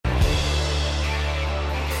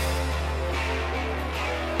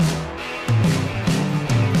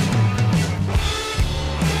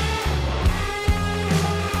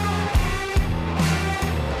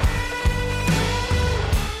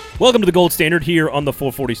Welcome to the Gold Standard here on the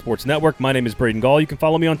 440 Sports Network. My name is Braden Gall. You can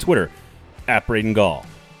follow me on Twitter at Braden Gall.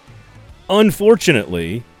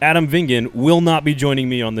 Unfortunately, Adam Vingan will not be joining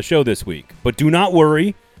me on the show this week. But do not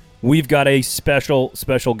worry. We've got a special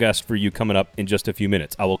guest for you coming up in just a few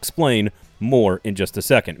minutes. I will explain more in just a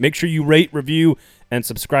second. Make sure you rate, review, and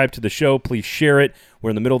subscribe to the show. Please share it.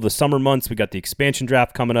 We're in the middle of the summer months. We got the expansion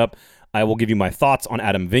draft coming up. I will give you my thoughts on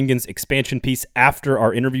Adam Vingan's expansion piece after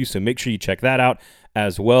our interview, so make sure you check that out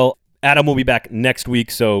as well. Adam will be back next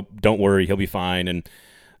week, so don't worry. He'll be fine, and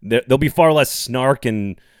there'll be far less snark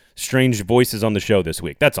and strange voices on the show this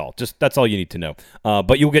week. That's all. That's all you need to know.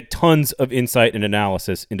 But you'll get tons of insight and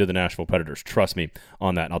analysis into the Nashville Predators. Trust me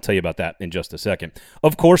on that, and I'll tell you about that in just a second.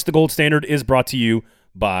 Of course, the Gold Standard is brought to you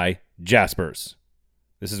by Jaspers.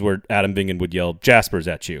 This is where Adam Vingan would yell Jaspers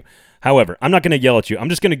at you. However, I'm not going to yell at you. I'm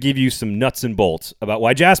just going to give you some nuts and bolts about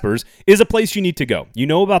why Jaspers is a place you need to go. You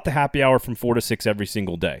know about the happy hour from 4 to 6 every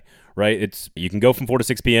single day, right? You can go from 4 to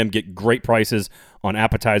 6 p.m., get great prices on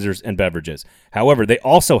appetizers and beverages. However, they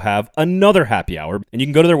also have another happy hour, and you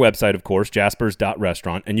can go to their website, of course,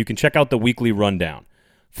 jaspers.restaurant, and you can check out the weekly rundown.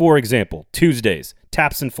 For example, Tuesdays,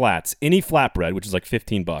 taps and flats, any flatbread, which is like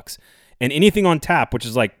 $15, and anything on tap, which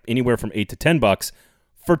is like anywhere from $8 to $10,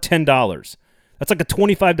 for $10. That's like a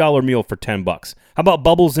 $25 meal for $10. How about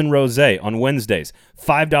Bubbles and Rosé on Wednesdays?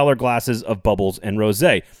 $5 glasses of Bubbles and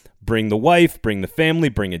Rosé. Bring the wife, bring the family,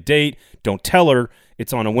 bring a date. Don't tell her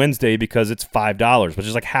it's on a Wednesday because it's $5, which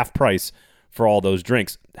is like half price for all those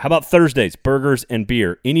drinks. How about Thursdays? Burgers and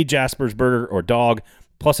beer. Any Jasper's burger or dog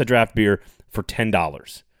plus a draft beer for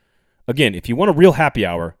 $10. Again, if you want a real happy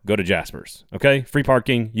hour, go to Jasper's. Okay? Free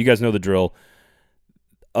parking. You guys know the drill.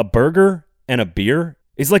 A burger and a beer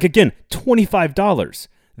is like, again, $25.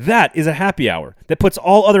 That is a happy hour that puts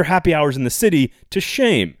all other happy hours in the city to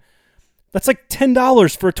shame. That's like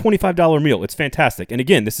 $10 for a $25 meal. It's fantastic. And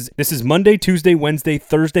again, this is Monday, Tuesday, Wednesday,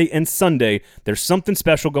 Thursday, and Sunday. There's something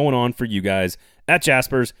special going on for you guys at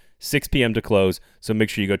Jasper's, 6 p.m. to close. So make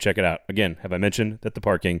sure you go check it out. Again, have I mentioned that the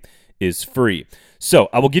parking is free? So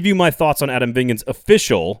I will give you my thoughts on Adam Vingan's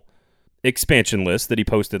official expansion list that he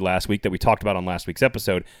posted last week that we talked about on last week's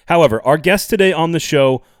episode. However, our guest today on the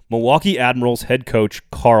show, Milwaukee Admirals head coach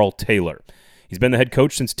Karl Taylor. He's been the head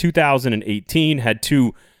coach since 2018, had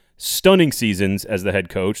 2 stunning seasons as the head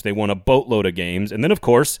coach. They won a boatload of games, and then, of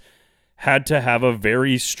course, had to have a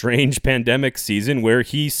very strange pandemic season where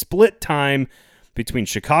he split time between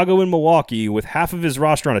Chicago and Milwaukee with half of his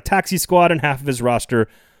roster on a taxi squad and half of his roster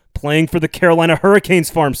playing for the Carolina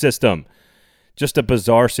Hurricanes farm system. Just a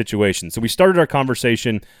bizarre situation. So we started our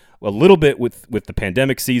conversation a little bit with the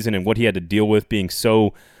pandemic season and what he had to deal with, being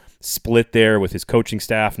so split there with his coaching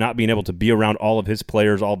staff, not being able to be around all of his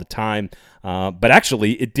players all the time. But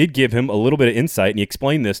actually, it did give him a little bit of insight, and he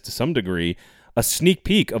explained this to some degree, a sneak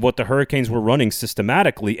peek of what the Hurricanes were running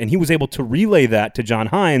systematically, and he was able to relay that to John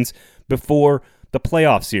Hynes before the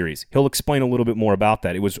playoff series. He'll explain a little bit more about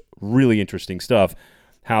that. It was really interesting stuff.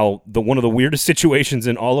 How one of the weirdest situations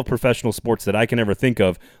in all of professional sports that I can ever think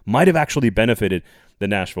of might have actually benefited the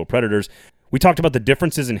Nashville Predators. We talked about the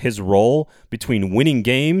differences in his role between winning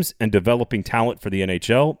games and developing talent for the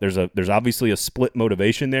NHL. There's obviously a split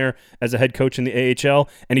motivation there as a head coach in the AHL,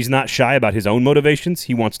 and he's not shy about his own motivations.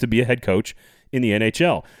 He wants to be a head coach in the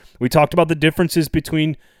NHL. We talked about the differences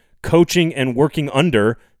between coaching and working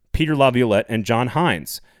under Peter Laviolette and John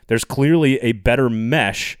Hynes. There's clearly a better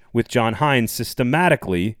mesh with John Hynes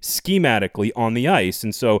schematically on the ice.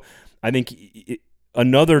 And so I think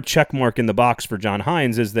another check mark in the box for John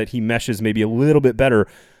Hynes is that he meshes maybe a little bit better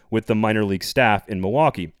with the minor league staff in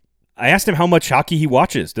Milwaukee. I asked him how much hockey he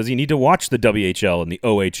watches. Does he need to watch the WHL and the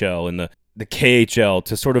OHL and the KHL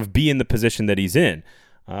to sort of be in the position that he's in?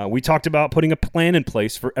 We talked about putting a plan in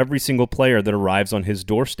place for every single player that arrives on his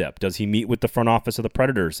doorstep. Does he meet with the front office of the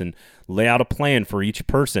Predators and lay out a plan for each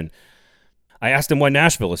person? I asked him why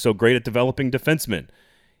Nashville is so great at developing defensemen.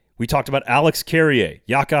 We talked about Alex Carrier,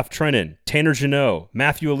 Yakov Trenin, Tanner Jeannot,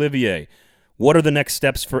 Matthew Olivier. What are the next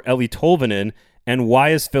steps for Eli Tolvanen, and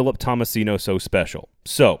why is Philip Tomasino so special?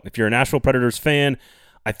 So, if you're a Nashville Predators fan,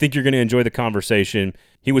 I think you're going to enjoy the conversation.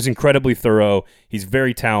 He was incredibly thorough. He's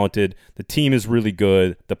very talented. The team is really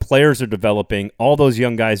good. The players are developing. All those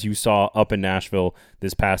young guys you saw up in Nashville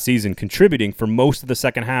this past season contributing for most of the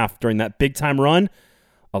second half during that big-time run,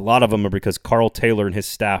 a lot of them are because Karl Taylor and his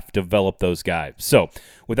staff developed those guys. So,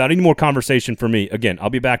 without any more conversation for me, again,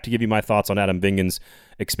 I'll be back to give you my thoughts on Adam Vingan's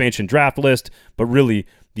expansion draft list, but really,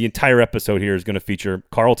 the entire episode here is going to feature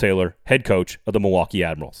Karl Taylor, head coach of the Milwaukee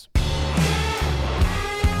Admirals.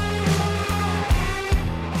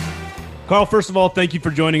 Karl, first of all, thank you for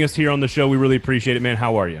joining us here on the show. We really appreciate it, man.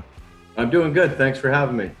 How are you? I'm doing good. Thanks for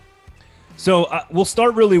having me. So we'll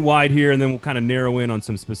start really wide here, and then we'll kind of narrow in on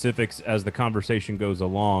some specifics as the conversation goes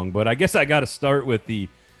along. But I guess I got to start with the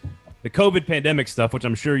COVID pandemic stuff, which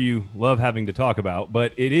I'm sure you love having to talk about.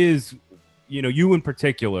 But it is, you in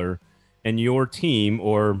particular, and your team,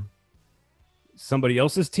 or somebody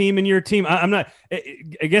else's team and your team. I'm not.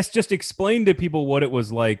 I guess just explain to people what it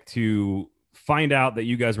was like to find out that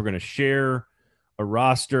you guys were going to share a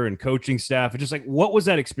roster and coaching staff. And just like, what was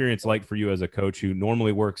that experience like for you as a coach who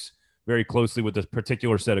normally works very closely with this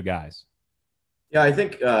particular set of guys? Yeah, I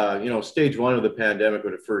think stage one of the pandemic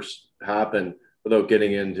when it first happened, without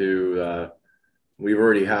getting into, we've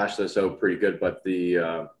already hashed this out pretty good, but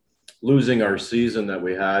the losing our season that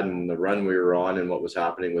we had and the run we were on and what was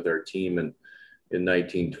happening with our team in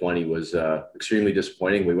 1920 was extremely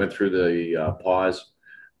disappointing. We went through the pause.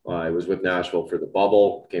 I was with Nashville for the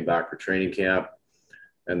bubble, came back for training camp,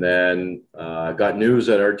 and then got news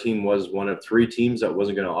that our team was one of three teams that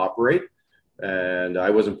wasn't going to operate. And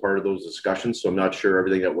I wasn't part of those discussions, so I'm not sure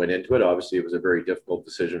everything that went into it. Obviously, it was a very difficult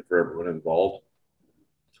decision for everyone involved.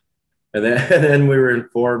 And then, and then we were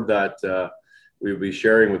informed that we would be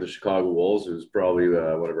sharing with the Chicago Wolves, who's probably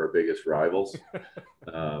one of our biggest rivals.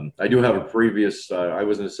 I do have a previous, I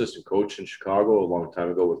was an assistant coach in Chicago a long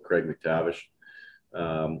time ago with Craig McTavish.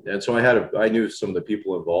 And so I knew some of the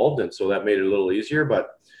people involved, and so that made it a little easier.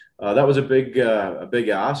 But that was a big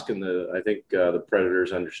ask, and I think the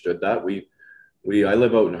Predators understood that. I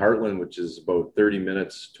live out in Heartland, which is about 30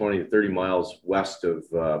 minutes, 20 to 30 miles west of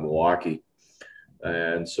Milwaukee,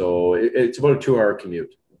 and so it's about a 2-hour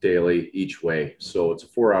commute daily each way. So it's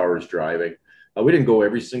 4 hours driving. We didn't go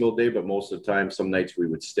every single day, but most of the time, some nights we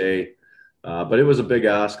would stay. But it was a big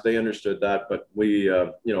ask. They understood that, but we,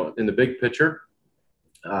 in the big picture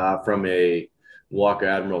from a Walker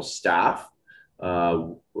Admiral staff. A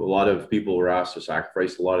lot of people were asked to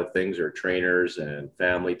sacrifice a lot of things, or trainers and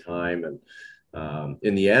family time. And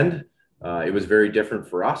in the end, it was very different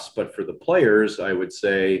for us. But for the players, I would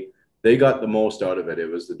say they got the most out of it. It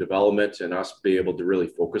was the development and us be able to really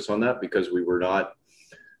focus on that, because we were not,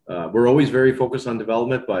 we're always very focused on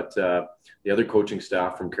development, but the other coaching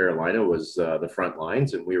staff from Carolina was the front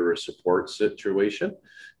lines, and we were a support situation.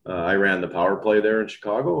 I ran the power play there in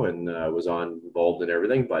Chicago and was involved in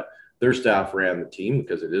everything, but their staff ran the team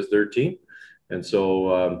because it is their team. And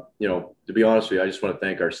so, to be honest with you, I just want to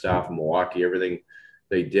thank our staff in Milwaukee, everything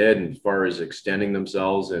they did. And as far as extending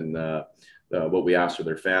themselves and what we asked for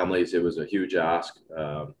their families, it was a huge ask.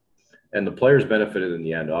 And the players benefited in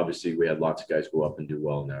the end. Obviously, we had lots of guys go up and do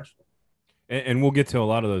well in Nashville. And we'll get to a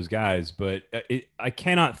lot of those guys, but I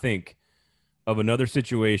cannot think of another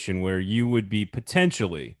situation where you would be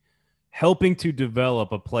potentially helping to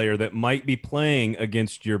develop a player that might be playing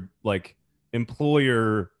against your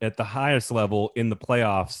employer at the highest level in the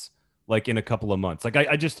playoffs, like in a couple of months.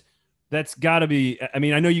 I just, that's got to be, I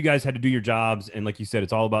mean, I know you guys had to do your jobs, and like you said,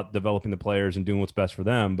 it's all about developing the players and doing what's best for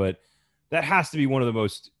them, but that has to be one of the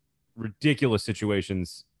most ridiculous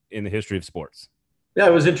situations in the history of sports. Yeah,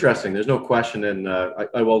 it was interesting. There's no question. And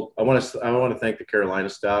I want to thank the Carolina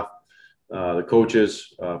staff, the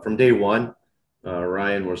coaches from day one.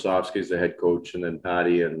 Ryan Warsofsky is the head coach, and then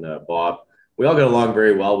Patty and Bob. We all got along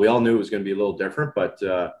very well. We all knew it was going to be a little different, but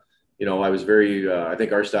I was I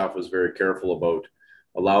think our staff was very careful about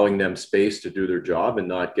allowing them space to do their job and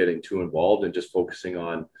not getting too involved, and just focusing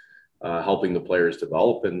on helping the players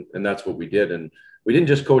develop. And that's what we did. And we didn't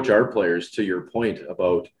just coach our players, to your point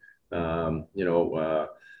about,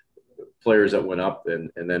 players that went up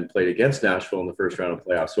and then played against Nashville in the first round of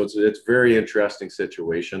playoffs. So it's a very interesting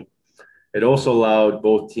situation. It also allowed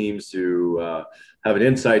both teams to have an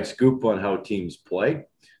inside scoop on how teams play,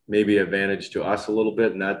 maybe advantage to us a little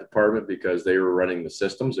bit in that department, because they were running the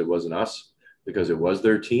systems. It wasn't us, because it was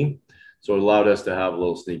their team. So it allowed us to have a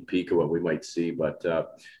little sneak peek of what we might see. But,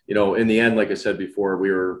 in the end, like I said before,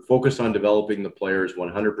 we were focused on developing the players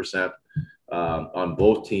 100% on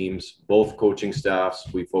both teams, both coaching staffs.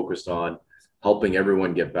 We focused on helping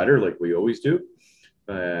everyone get better, like we always do.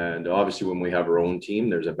 And obviously, when we have our own team,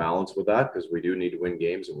 there's a balance with that, because we do need to win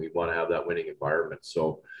games and we want to have that winning environment.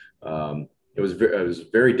 So it was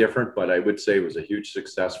very different, but I would say it was a huge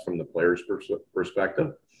success from the players'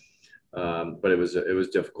 perspective. But it was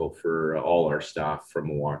difficult for all our staff from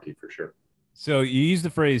Milwaukee, for sure. So you use the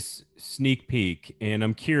phrase sneak peek, and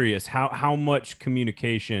I'm curious how much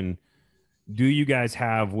communication do you guys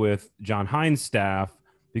have with John Hines' staff?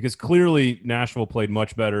 Because clearly Nashville played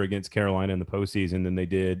much better against Carolina in the postseason than they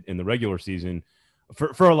did in the regular season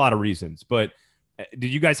for a lot of reasons. But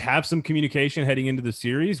did you guys have some communication heading into the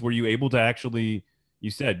series? Were you able to actually,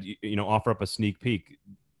 you said, offer up a sneak peek?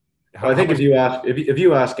 I think if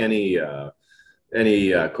you ask any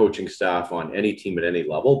any coaching staff on any team at any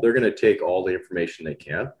level, they're going to take all the information they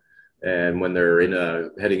can. And when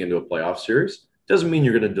they're heading into a playoff series, doesn't mean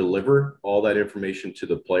you're going to deliver all that information to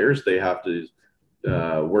the players. They have to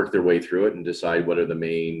work their way through it and decide what are the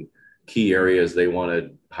main key areas they want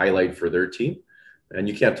to highlight for their team. And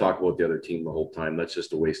you can't talk about the other team the whole time. That's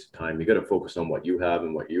just a waste of time. You got to focus on what you have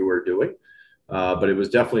and what you are doing. But it was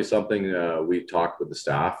definitely something we talked with the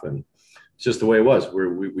staff, and it's just the way it was.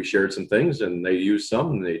 We shared some things, and they used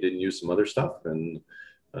some, and they didn't use some other stuff. And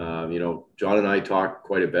John and I talked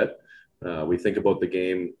quite a bit. We think about the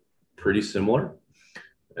game pretty similar,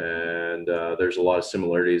 and there's a lot of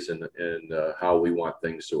similarities in how we want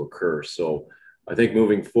things to occur. So I think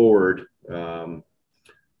moving forward,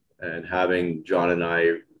 and having John and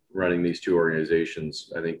I running these two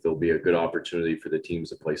organizations, I think there'll be a good opportunity for the teams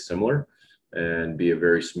to play similar and be a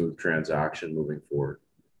very smooth transaction moving forward.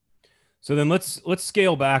 So then let's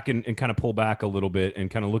scale back and kind of pull back a little bit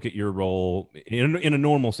and kind of look at your role in a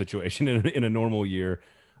normal situation, in a normal year,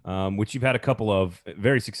 which you've had a couple of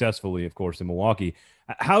very successfully, of course, in Milwaukee.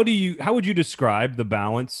 How would you describe the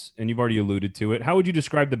balance? And you've already alluded to it. How would you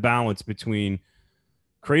describe the balance between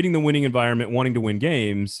creating the winning environment, wanting to win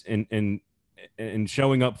games, and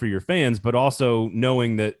showing up for your fans, but also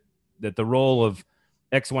knowing that the role of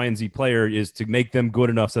X, Y, and Z player is to make them good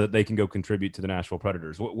enough so that they can go contribute to the Nashville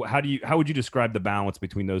Predators? How would you describe the balance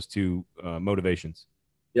between those two motivations?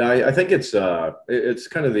 Yeah, I think it's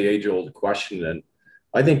kind of the age-old question, and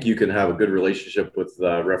I think you can have a good relationship with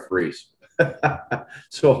referees.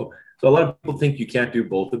 So a lot of people think you can't do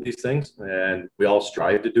both of these things, and we all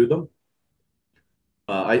strive to do them.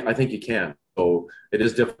 I think you can. So it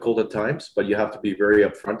is difficult at times, but you have to be very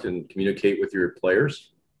upfront and communicate with your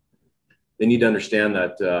players. They need to understand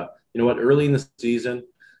that early in the season,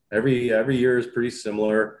 every year is pretty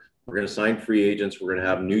similar. We're going to sign free agents. We're going to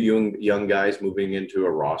have new young guys moving into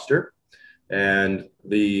a roster, and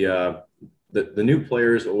the new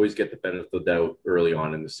players always get the benefit of the doubt early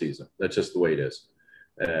on in the season. That's just the way it is.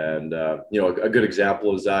 And a good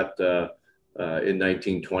example is that in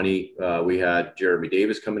 1920 we had Jeremy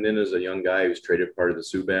Davis coming in as a young guy who was traded part of the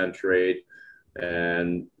Subban trade,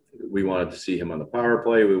 and we wanted to see him on the power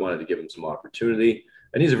play. We wanted to give him some opportunity,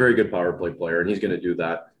 and he's a very good power play player, and he's going to do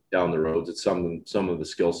that down the road. It's some of the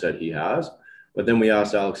skill set he has. But then we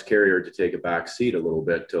asked Alex Carrier to take a back seat a little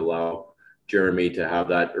bit to allow Jeremy to have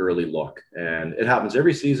that early look. And it happens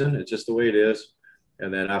every season. It's just the way it is.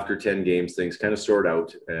 And then after 10 games, things kind of sort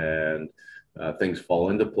out, and things fall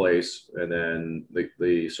into place. And then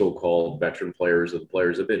the so-called veteran players, or the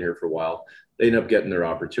players that have been here for a while, they end up getting their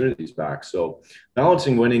opportunities back. So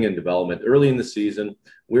balancing winning and development early in the season,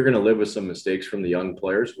 we're going to live with some mistakes from the young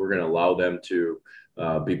players. We're going to allow them to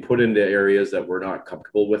be put into areas that we're not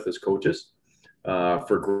comfortable with as coaches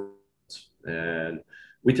for growth. And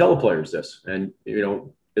we tell the players this, and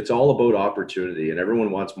it's all about opportunity, and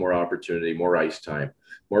everyone wants more opportunity, more ice time,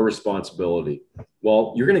 more responsibility.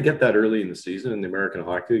 Well, you're going to get that early in the season in the American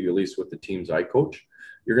Hockey League, at least with the teams I coach.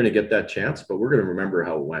 You're going to get that chance, but we're going to remember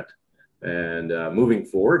how it went. And moving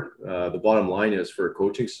forward, the bottom line is for a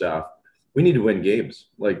coaching staff, we need to win games.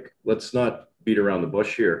 Like, let's not beat around the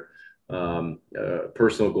bush here.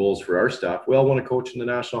 Personal goals for our staff. We all want to coach in the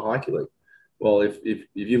National Hockey League. Well, if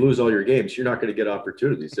you lose all your games, you're not going to get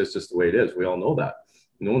opportunities. That's just the way it is. We all know that.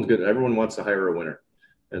 No one's good. Everyone wants to hire a winner.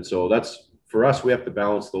 And so that's, for us, we have to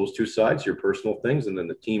balance those two sides, your personal things, and then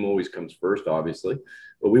the team always comes first, obviously.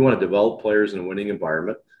 But we want to develop players in a winning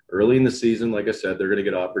environment. Early in the season, like I said, they're going to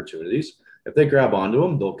get opportunities. If they grab onto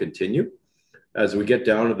them, they'll continue. As we get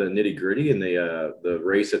down to the nitty-gritty and the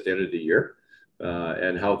race at the end of the year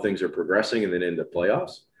and how things are progressing and then into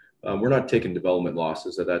playoffs, we're not taking development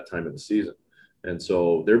losses at that time of the season. And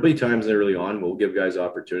so there'll be times early on we'll give guys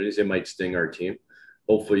opportunities. It might sting our team.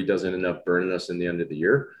 Hopefully it doesn't end up burning us in the end of the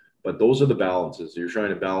year. But those are the balances. You're trying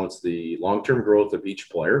to balance the long-term growth of each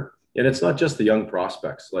player. And it's not just the young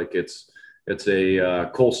prospects. Like it's a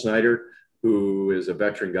Cole Snyder, who is a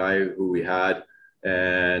veteran guy who we had.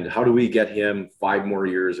 And how do we get him 5 more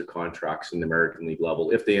years of contracts in the American League level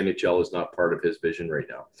if the NHL is not part of his vision right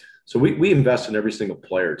now? So we invest in every single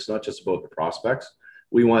player. It's not just about the prospects.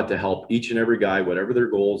 We want to help each and every guy, whatever their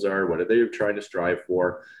goals are, whatever they're trying to strive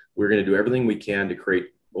for. We're going to do everything we can to create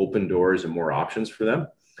open doors and more options for them.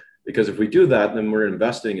 Because if we do that, then we're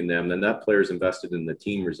investing in them. Then that player is invested in the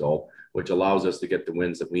team result, which allows us to get the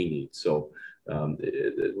wins that we need. So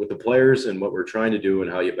with the players and what we're trying to do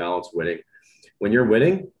and how you balance winning, when you're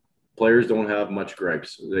winning, players don't have much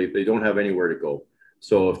gripes. They don't have anywhere to go.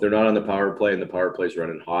 So if they're not on the power play and the power play is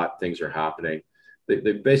running hot, things are happening.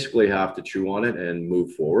 They basically have to chew on it and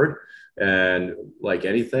move forward. And like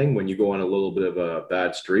anything, when you go on a little bit of a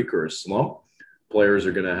bad streak or a slump, players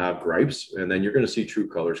are going to have gripes, and then you're going to see true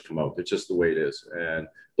colors come out. It's just the way it is. And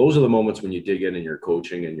those are the moments when you dig in and you're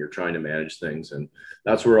coaching and you're trying to manage things. And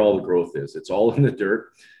that's where all the growth is. It's all in the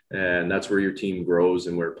dirt. And that's where your team grows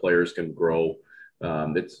and where players can grow.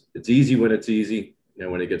 It's easy when it's easy.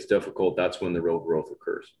 And when it gets difficult, that's when the real growth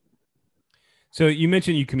occurs. So you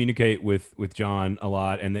mentioned you communicate with John a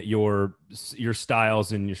lot, and that your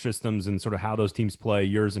styles and your systems and sort of how those teams play,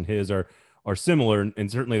 yours and his, are similar, and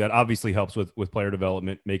certainly that obviously helps with player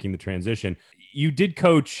development, making the transition. You did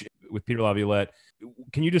coach with Peter Laviolette.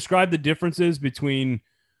 Can you describe the differences between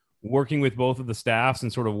working with both of the staffs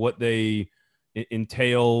and sort of what they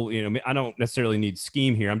entail? You know, I don't necessarily need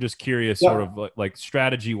scheme here. I'm just curious, Yeah. sort of like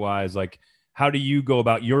strategy wise, like how do you go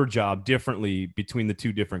about your job differently between the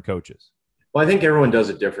two different coaches? Well, I think everyone does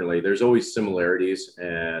it differently. There's always similarities,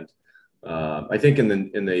 and I think in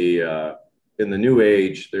the new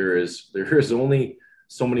age, there is only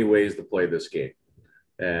so many ways to play this game,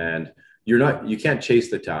 and you can't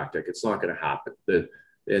chase the tactic. It's not going to happen.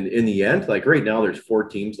 In the end, like right now, there's 4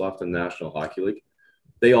 teams left in the National Hockey League.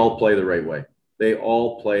 They all play the right way. They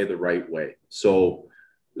all play the right way. So,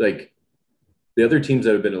 like the other teams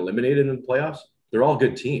that have been eliminated in the playoffs, they're all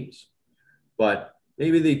good teams, but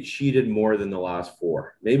maybe they cheated more than the last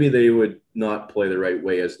 4. Maybe they would not play the right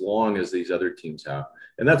way as long as these other teams have.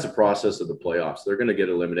 And that's the process of the playoffs. They're going to get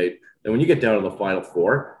eliminated. And when you get down to the final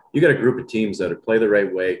 4, you got a group of teams that play the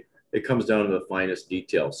right way. It comes down to the finest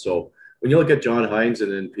details. So when you look at John Hines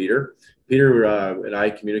and then Peter and I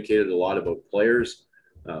communicated a lot about players,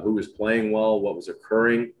 who was playing well, what was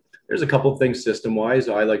occurring. There's a couple of things system-wise.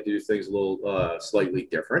 I like to do things a little slightly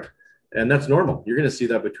different. And that's normal. You're going to see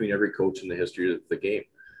that between every coach in the history of the game.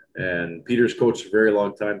 And Peter's coached for a very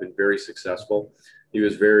long time, been very successful. He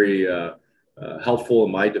was very helpful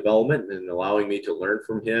in my development and allowing me to learn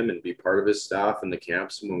from him and be part of his staff in the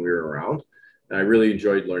camps when we were around. And I really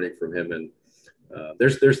enjoyed learning from him. And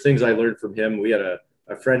there's things I learned from him. We had a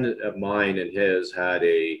friend of mine and his had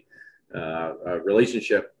a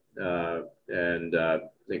relationship, and I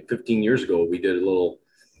think 15 years ago we did a little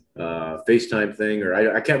FaceTime thing, or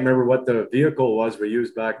I can't remember what the vehicle was we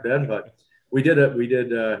used back then, but we did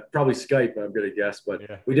probably Skype, I'm going to guess, but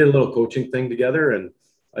yeah, we did a little coaching thing together. And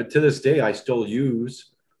to this day, I still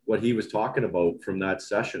use what he was talking about from that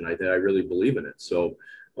session. I really believe in it. So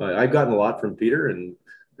I've gotten a lot from Peter, and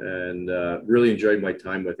really enjoyed my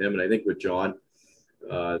time with him. And I think with John,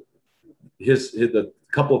 the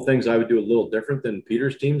couple of things I would do a little different than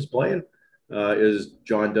Peter's team's playing, is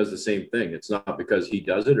John does the same thing. It's not because he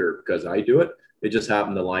does it or because I do it. It just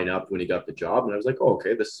happened to line up when he got the job. And I was like, oh,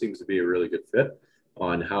 okay, this seems to be a really good fit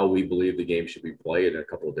on how we believe the game should be played in a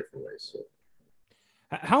couple of different ways. So,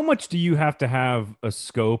 how much do you have to have a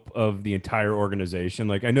scope of the entire organization?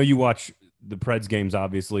 Like, I know you watch the Preds games,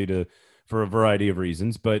 obviously, for a variety of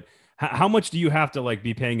reasons, but how much do you have to like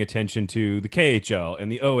be paying attention to the KHL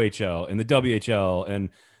and the OHL and the WHL? And,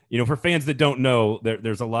 you know, for fans that don't know,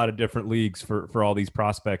 there's a lot of different leagues for all these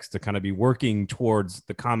prospects to kind of be working towards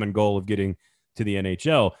the common goal of getting to the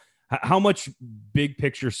NHL. How much big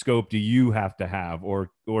picture scope do you have to have, or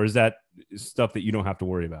is that stuff that you don't have to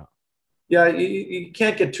worry about? Yeah, you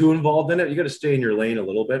can't get too involved in it. You got to stay in your lane a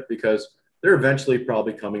little bit, because they're eventually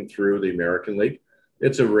probably coming through the American League.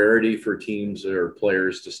 It's a rarity for teams or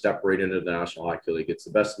players to step right into the National Hockey League. It's the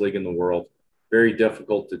best league in the world. Very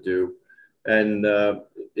difficult to do. And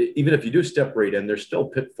even if you do step right in, there's still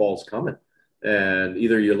pitfalls coming. And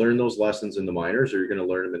either you learn those lessons in the minors, or you're going to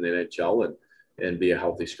learn them in the NHL and be a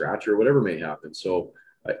healthy scratcher, or whatever may happen. So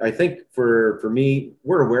I think for me,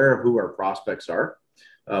 we're aware of who our prospects are.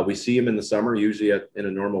 We see them in the summer, usually in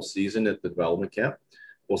a normal season at the development camp.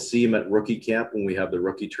 We'll see them at rookie camp when we have the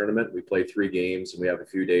rookie tournament. We play 3 games and we have a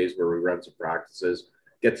few days where we run some practices,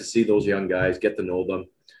 get to see those young guys, get to know them.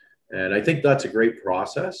 And I think that's a great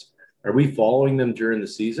process. Are we following them during the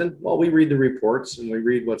season? Well, we read the reports and we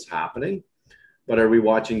read what's happening, but are we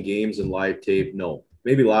watching games and live tape? No.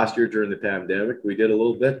 Maybe last year during the pandemic, we did a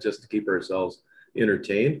little bit just to keep ourselves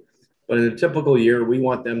entertained. But in a typical year, we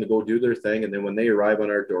want them to go do their thing. And then when they arrive on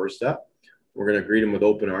our doorstep, we're going to greet them with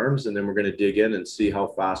open arms, and then we're going to dig in and see how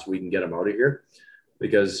fast we can get them out of here.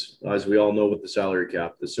 Because as we all know with the salary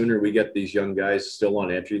cap, the sooner we get these young guys still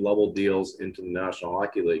on entry-level deals into the National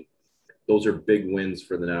Hockey League, those are big wins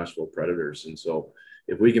for the Nashville Predators. And so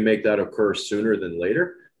if we can make that occur sooner than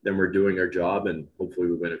later, then we're doing our job, and hopefully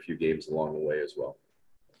we win a few games along the way as well.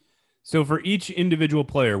 So for each individual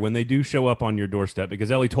player, when they do show up on your doorstep,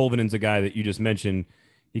 because Ellie Tolvanen's a guy that you just mentioned,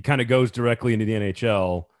 he kind of goes directly into the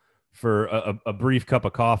NHL. for a brief cup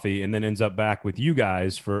of coffee and then ends up back with you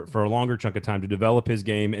guys for a longer chunk of time to develop his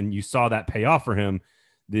game. And you saw that pay off for him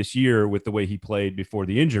this year with the way he played before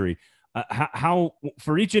the injury. How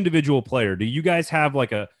for each individual player, do you guys have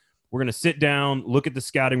like we're going to sit down, look at the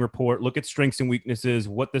scouting report, look at strengths and weaknesses,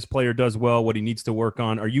 what this player does well, what he needs to work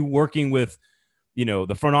on? Are you working with,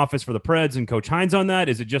 the front office for the Preds and Coach Hines on that?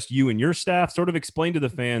 Is it just you and your staff? Sort of explain to the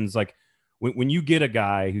fans, like when you get a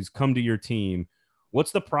guy who's come to your team,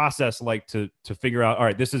 what's the process like to figure out, all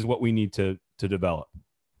right, this is what we need to develop?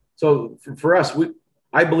 So for us,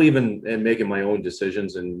 I believe in making my own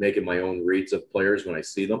decisions and making my own reads of players when I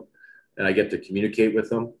see them, and I get to communicate with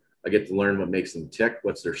them. I get to learn what makes them tick,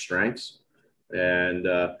 what's their strengths. And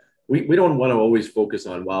we don't want to always focus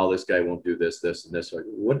on, wow, this guy won't do this, this, and this. Like,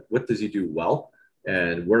 what does he do well?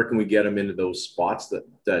 And where can we get him into those spots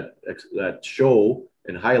that show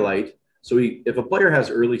and highlight? So if a player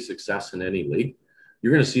has early success in any league,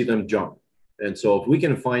 you're going to see them jump. And so if we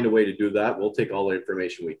can find a way to do that, we'll take all the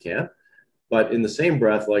information we can. But in the same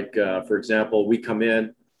breath, like, for example, we come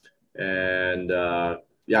in and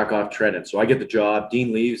Yakov Trenton. So I get the job.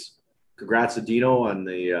 Dean leaves. Congrats to Dino on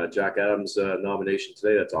the Jack Adams nomination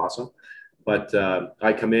today. That's awesome. But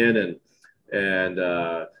I come in and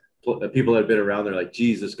people that have been around, they're like,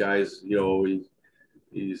 geez, this guy's,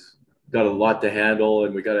 he's got a lot to handle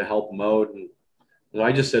and we got to help him out. And so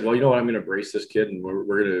I just said, well, you know what, I'm going to brace this kid and we're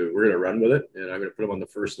going to run with it. And I'm going to put him on the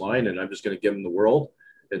first line and I'm just going to give him the world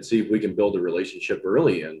and see if we can build a relationship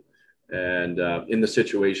early. And in the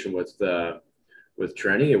situation with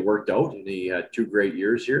Trenny, it worked out and he had 2 great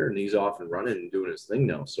years here and he's off and running and doing his thing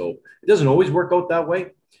now. So it doesn't always work out that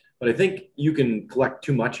way, but I think you can collect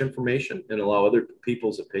too much information and allow other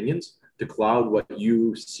people's opinions to cloud what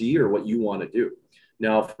you see or what you want to do.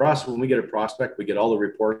 Now, for us, when we get a prospect, we get all the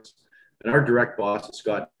reports, and our direct boss,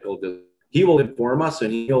 Scott, he will inform us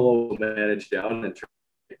and he'll manage down and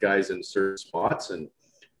get guys in certain spots. And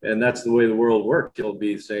that's the way the world works. He'll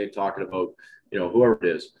be talking about, whoever it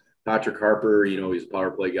is. Patrick Harper, he's a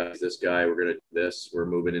power play guy. He's this guy. We're going to do this. We're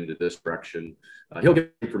moving into this direction. He'll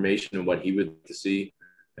get information on what he would like to see.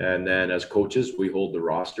 And then as coaches, we hold the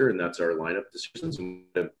roster, and that's our lineup decisions, and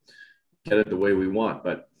get it the way we want.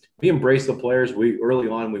 But we embrace the players. Early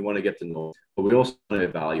on, we want to get to know, but we also want to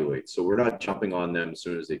evaluate. So we're not jumping on them as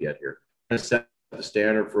soon as they get here. We're going to set the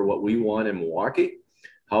standard for what we want in Milwaukee,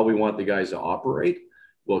 how we want the guys to operate.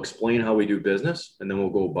 We'll explain how we do business, and then we'll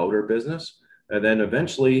go about our business. And then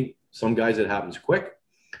eventually, some guys, it happens quick.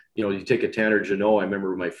 You take a Tanner Janot. I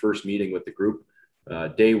remember my first meeting with the group,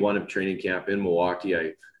 day 1 of training camp in Milwaukee.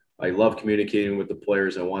 I love communicating with the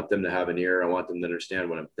players. I want them to have an ear. I want them to understand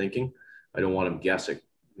what I'm thinking. I don't want them guessing.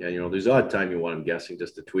 Yeah, there's odd time you want them guessing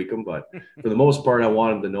just to tweak them. But for the most part, I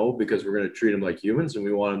want them to know because we're going to treat them like humans and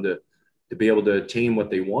we want them to be able to attain what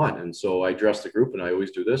they want. And so I address the group and I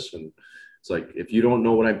always do this. And it's like, if you don't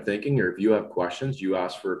know what I'm thinking or if you have questions, you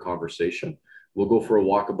ask for a conversation. We'll go for a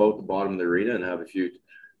walk about the bottom of the arena and have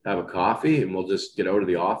a coffee, and we'll just get out of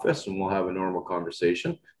the office and we'll have a normal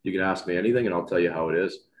conversation. You can ask me anything and I'll tell you how it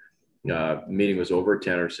is. Meeting was over.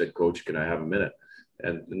 Tanner said, Coach, can I have a minute?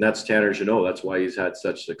 And that's Tanner Janot. That's why he's had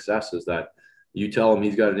such success, is that you tell him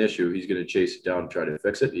he's got an issue, he's going to chase it down and try to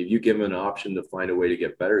fix it. If you give him an option to find a way to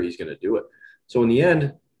get better, he's going to do it. So in the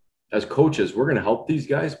end, as coaches, we're going to help these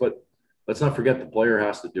guys, but let's not forget the player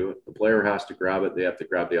has to do it. The player has to grab it. They have to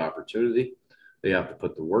grab the opportunity. They have to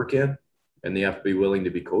put the work in, and they have to be willing to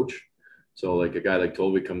be coached. So like a guy like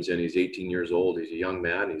Toby comes in, he's 18 years old. He's a young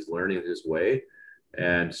man. He's learning his way,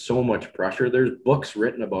 and so much pressure. There's books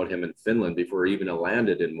written about him in Finland before he even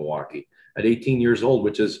landed in Milwaukee at 18 years old,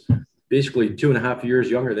 which is basically 2.5 years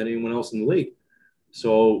younger than anyone else in the league.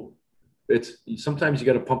 So sometimes you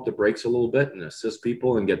got to pump the brakes a little bit and assist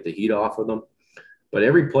people and get the heat off of them. But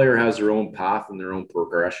every player has their own path and their own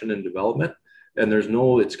progression and development. And there's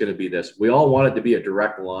it's going to be this. We all want it to be a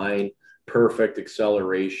direct line, perfect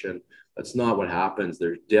acceleration. That's not what happens.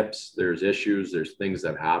 There's dips, there's issues, there's things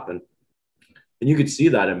that happen. And you could see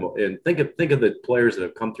that. And think of the players that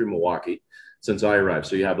have come through Milwaukee since I arrived.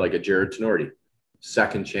 So you have like a Jared Tenorti,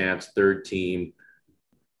 second chance, third team,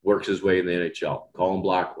 works his way in the NHL. Colin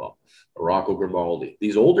Blackwell, Rocco Grimaldi.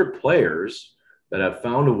 These older players that have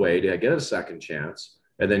found a way to get a second chance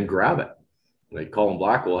and then grab it. Like Colin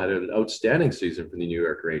Blackwell had an outstanding season for the New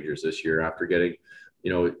York Rangers this year after getting,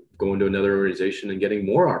 going to another organization and getting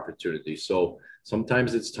more opportunities. So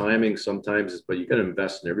sometimes it's timing, but you got to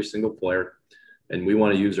invest in every single player. And we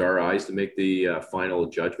want to use our eyes to make the final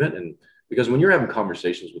judgment. And because when you're having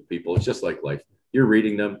conversations with people, it's just like life. You're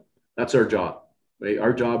reading them. That's our job. Right?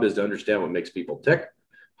 Our job is to understand what makes people tick.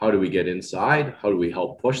 How do we get inside? How do we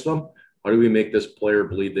help push them? How do we make this player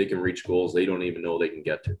believe they can reach goals they don't even know they can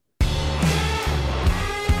get to?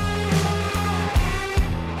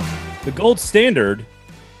 The gold standard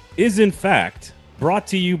is, in fact, brought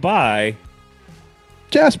to you by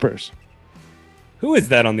Jaspers. Who is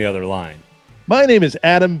that on the other line? My name is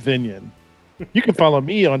Adam Vinyan. You can follow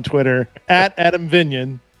me on Twitter at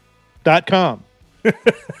adamvinyan.com.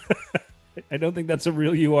 I don't think that's a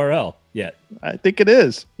real URL yet. I think it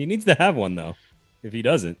is. He needs to have one, though, if he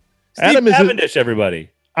doesn't. Steve Adam is Cavendish, everybody.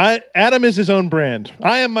 Adam is his own brand.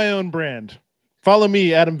 I am my own brand. Follow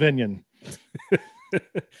me, Adam Vinyan.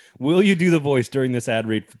 Will you do the voice during this ad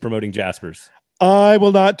read promoting Jaspers? I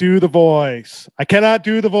will not do the voice. I cannot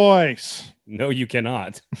do the voice. No, you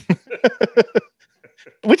cannot.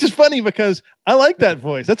 Which is funny because I like that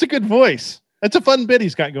voice. That's a good voice. That's a fun bit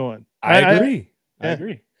he's got going. I agree. I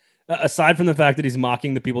agree. Aside from the fact that he's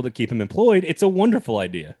mocking the people that keep him employed, it's a wonderful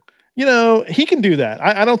idea. You know, he can do that.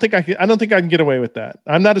 I don't think I can get away with that.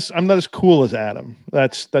 I'm not as cool as Adam.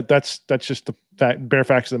 That's just the bare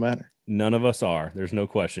facts of the matter. None of us are. There's no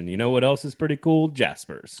question. You know what else is pretty cool?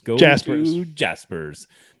 Jaspers. Go to Jaspers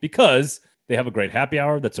because they have a great happy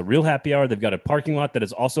hour. That's a real happy hour. They've got a parking lot that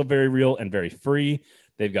is also very real and very free.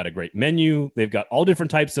 They've got a great menu. They've got all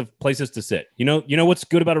different types of places to sit. You know what's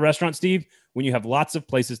good about a restaurant, Steve? When you have lots of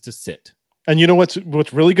places to sit. And you know what's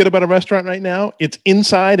really good about a restaurant right now? It's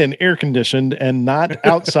inside and air conditioned and not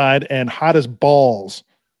outside and hot as balls.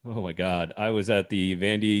 Oh my God. I was at the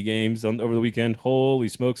Vandy games over the weekend. Holy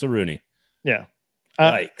smokes, a Rooney. Yeah.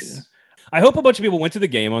 Yikes. I hope a bunch of people went to the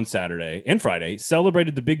game on Saturday and Friday,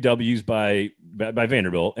 celebrated the big W's by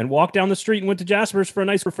Vanderbilt, and walked down the street and went to Jasper's for a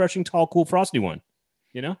nice, refreshing, tall, cool, frosty one.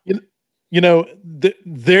 You know?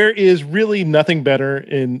 There is really nothing better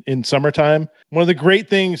in summertime. One of the great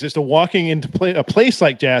things is to walking into a place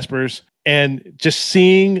like Jasper's and just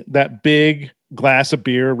seeing that big glass of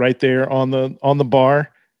beer right there on the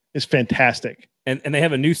bar is fantastic. And they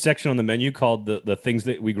have a new section on the menu called the things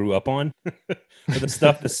that we grew up on,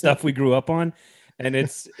 the stuff we grew up on, and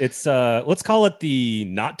it's let's call it the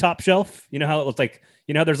not top shelf. You know how it looks like.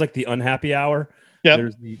 You know, there's like the unhappy hour. Yeah.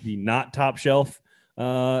 There's the not top shelf.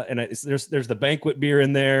 There's the banquet beer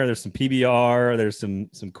in there. There's some PBR. There's some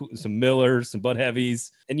Millers, some Bud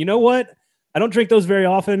Heavies. And you know what? I don't drink those very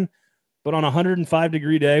often, but on a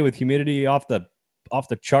 105-degree day with humidity off the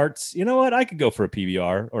charts, you know what? I could go for a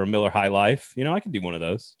PBR or a Miller High Life. You know, I could do one of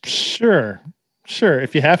those. Sure.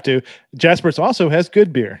 If you have to. Jasper's also has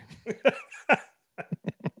good beer.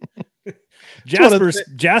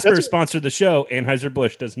 Jasper sponsored the show.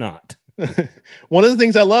 Anheuser-Busch does not. One of the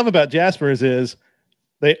things I love about Jasper's is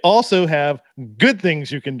they also have good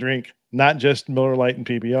things you can drink, not just Miller Lite and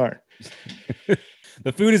PBR.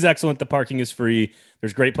 The food is excellent. The parking is free.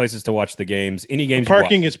 There's great places to watch the games. Any games. The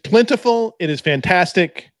parking is plentiful. It is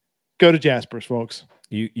fantastic. Go to Jasper's, folks.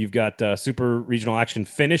 You've got super regional action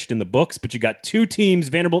finished in the books, but you got two teams,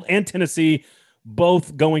 Vanderbilt and Tennessee,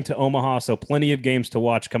 both going to Omaha. So plenty of games to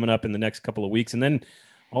watch coming up in the next couple of weeks. And then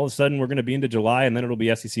all of a sudden we're going to be into July, and then it'll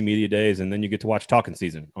be SEC Media Days. And then you get to watch Talking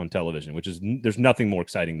Season on television, which is there's nothing more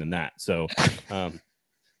exciting than that. So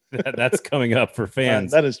that's coming up for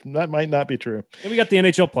fans. That might not be true. And we got the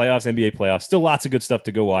NHL playoffs, NBA playoffs, still lots of good stuff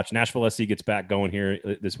to go watch. Nashville SC gets back going here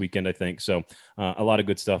this weekend, I think. So a lot of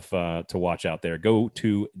good stuff to watch out there. Go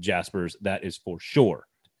to Jasper's. That is for sure.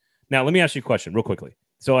 Now, let me ask you a question real quickly.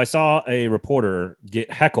 So I saw a reporter get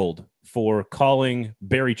heckled for calling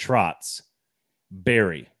Barry Trotz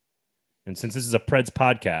Barry. And since this is a Preds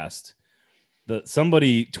podcast,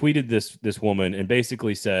 somebody tweeted this woman and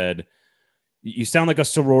basically said, "You sound like a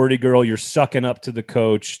sorority girl. You're sucking up to the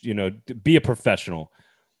coach. You know, be a professional."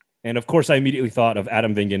 And of course, I immediately thought of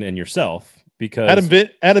Adam Vingan and yourself because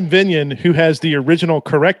Adam Vinyan, who has the original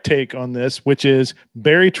correct take on this, which is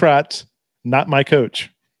Barry Trotz, not my coach.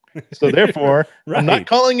 So therefore, right. I'm not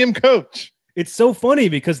calling him coach. It's so funny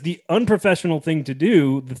because the unprofessional thing to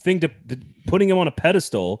do, the thing to putting him on a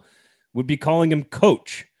pedestal, would be calling him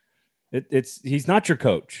coach. He's not your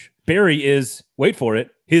coach. Barry is, wait for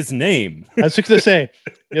it, his name. I was just going to say,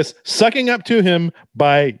 yes, sucking up to him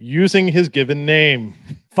by using his given name.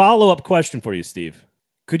 Follow-up question for you, Steve.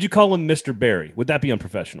 Could you call him Mr. Barry? Would that be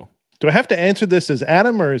unprofessional? Do I have to answer this as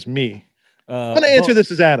Adam or as me? I'm going to answer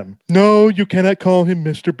this as Adam. No, you cannot call him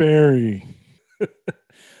Mr. Barry.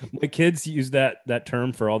 My kids use that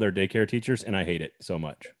term for all their daycare teachers, and I hate it so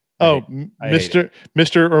much.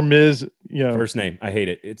 Mr. or Ms. First name. I hate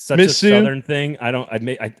it. It's such a Southern thing.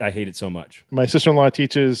 I hate it so much. My sister-in-law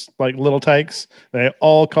teaches like little tykes. They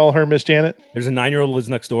all call her Miss Janet. There's a 9-year-old who lives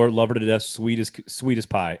next door, love her to death, sweet as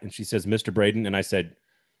pie, and she says Mr. Braden, and I said,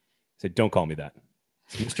 don't call me that.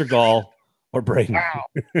 It's Mr. Gall or Braden. Wow.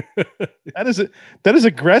 That is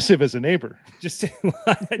aggressive as a neighbor. Just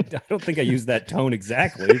I don't think I used that tone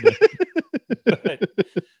exactly, but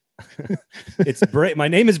it's my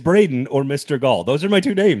name is Braden or Mr. Gall. Those are my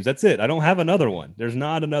two names. That's it. I don't have another one. There's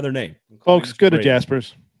not another name. Folks, go to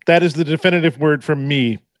Jaspers. That is the definitive word from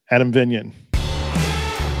me, Adam Vignon.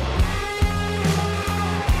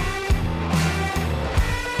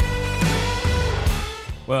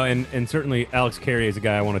 Well, and certainly Alex Carrier is a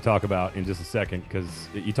guy I want to talk about in just a second, because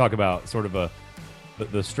you talk about sort of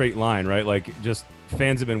the straight line, right? Like, just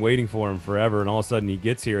fans have been waiting for him forever, and all of a sudden he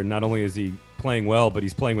gets here, and not only is he playing well, but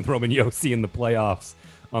he's playing with Roman Josi in the playoffs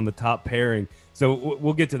on the top pairing. So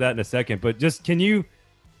we'll get to that in a second. But just can you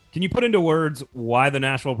put into words why the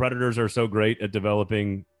Nashville Predators are so great at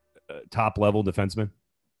developing top level defensemen?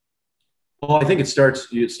 Well, I think it starts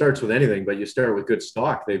with anything, but you start with good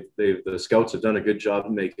stock. The scouts have done a good job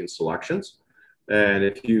of making selections. And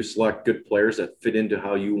if you select good players that fit into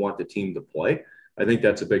how you want the team to play, I think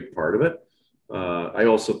that's a big part of it. I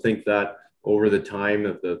also think that over the time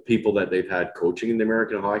of the people that they've had coaching in the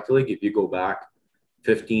American Hockey League, if you go back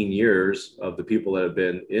 15 years of the people that have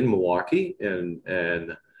been in Milwaukee and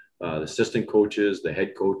the assistant coaches, the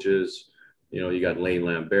head coaches, you got Lane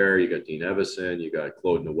Lambert, you got Dean Evison, you got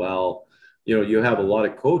Claude Noel. You have a lot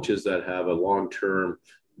of coaches that have a long-term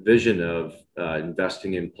vision of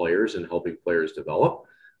investing in players and helping players develop.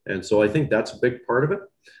 And so I think that's a big part of it,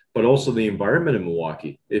 but also the environment in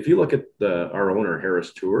Milwaukee. If you look at our owner,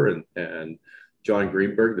 Harris Tour and John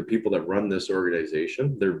Greenberg, the people that run this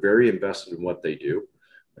organization, they're very invested in what they do,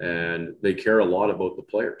 and they care a lot about the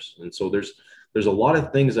players. And so there's a lot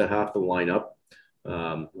of things that have to line up.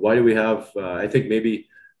 Why do we have, I think maybe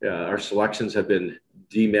our selections have been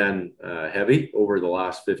D-man heavy over the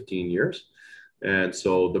last 15 years. And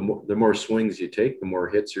so the more swings you take, the more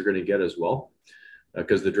hits you're going to get as well.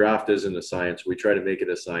 Because the draft isn't a science. We try to make it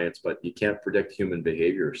a science, but you can't predict human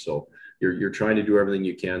behavior. So you're trying to do everything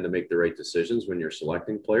you can to make the right decisions when you're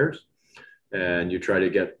selecting players. And you try to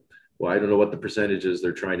get, well, I don't know what the percentages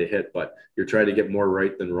they're trying to hit, but you're trying to get more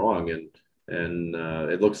right than wrong. And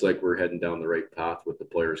it looks like we're heading down the right path with the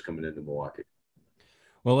players coming into Milwaukee.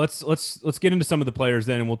 Well, let's get into some of the players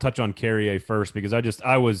then, and we'll touch on Carrier first, because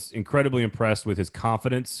I was incredibly impressed with his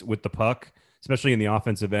confidence with the puck, especially in the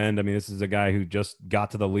offensive end. I mean, this is a guy who just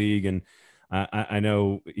got to the league, and I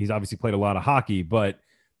know he's obviously played a lot of hockey, but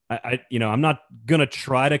I'm not gonna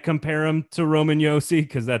try to compare him to Roman Josi,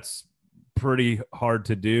 because that's pretty hard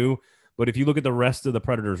to do. But if you look at the rest of the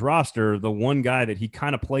Predators roster, the one guy that he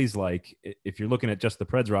kind of plays like, if you're looking at just the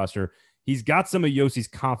Preds roster, he's got some of Josi's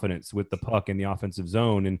confidence with the puck in the offensive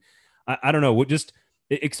zone. And I don't know, just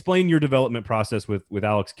explain your development process with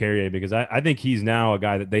Alex Carrier, because I think he's now a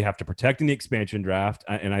guy that they have to protect in the expansion draft.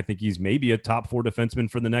 And I think he's maybe a top 4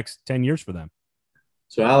 defenseman for the next 10 years for them.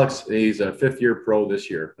 So Alex, he's a 5th-year pro this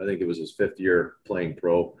year. I think it was his 5th year playing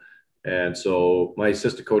pro. And so my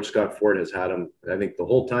assistant coach, Scott Ford, has had him, I think, the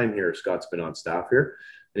whole time here. Scott's been on staff here,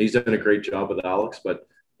 and he's done a great job with Alex. But,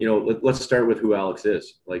 let's start with who Alex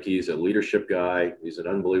is. Like, he's a leadership guy. He's an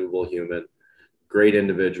unbelievable human, great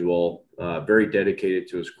individual, very dedicated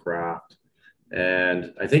to his craft.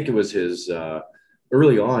 And I think it was his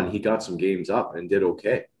early on, he got some games up and did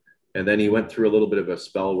okay. And then he went through a little bit of a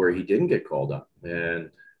spell where he didn't get called up. And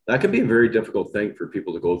that can be a very difficult thing for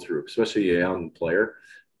people to go through, especially a young player.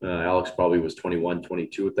 Alex probably was 21,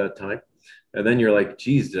 22 at that time. And then you're like,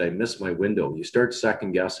 geez, did I miss my window? You start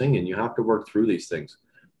second guessing, and you have to work through these things.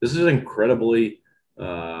 This is an incredibly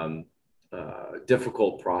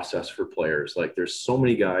difficult process for players. Like, there's so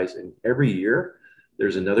many guys, and every year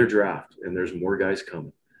there's another draft, and there's more guys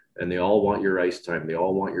coming, and they all want your ice time. They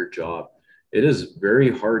all want your job. It is very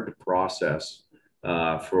hard to process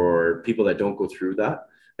for people that don't go through that.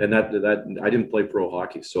 And that I didn't play pro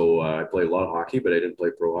hockey, so I played a lot of hockey, but I didn't play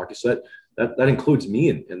pro hockey. So that includes me,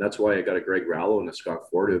 and that's why I got a Greg Rallo and a Scott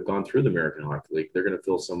Ford who have gone through the American Hockey League. They're going to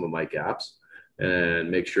fill some of my gaps and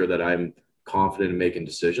make sure that I'm confident in making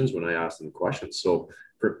decisions when I ask them questions. So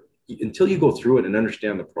until you go through it and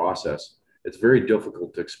understand the process, it's very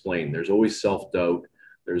difficult to explain. There's always self-doubt.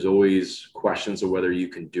 There's always questions of whether you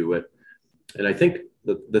can do it. And I think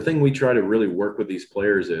the thing we try to really work with these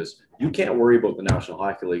players is you can't worry about the National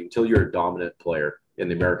Hockey League until you're a dominant player in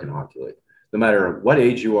the American Hockey League. No matter what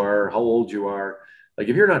age you are, how old you are, like,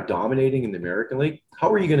 if you're not dominating in the American League,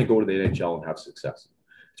 how are you going to go to the NHL and have success?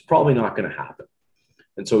 It's probably not going to happen.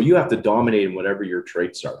 And so you have to dominate in whatever your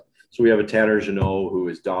traits are. So we have a Tanner Jeannot who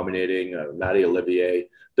is dominating, Matty Olivier.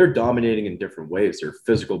 They're dominating in different ways. They're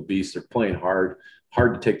physical beasts. They're playing hard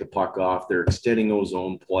to take the puck off. They're extending those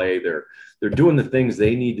zone play. They're doing the things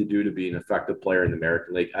they need to do to be an effective player in the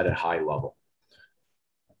American League at a high level.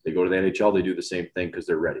 They go to the NHL, they do the same thing because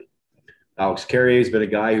they're ready. Alex Carrier's been a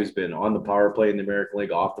guy who's been on the power play in the American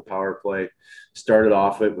League, off the power play. Started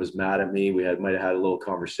off it, was mad at me. We might have had a little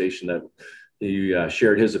conversation that he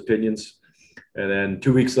shared his opinions. And then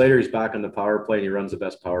 2 weeks later, he's back on the power play, and he runs the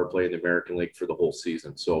best power play in the American League for the whole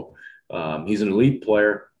season. So he's an elite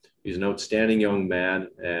player. He's an outstanding young man,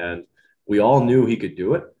 and we all knew he could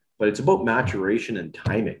do it. But it's about maturation and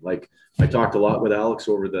timing. Like, I talked a lot with Alex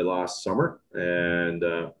over the last summer and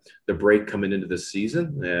the break coming into the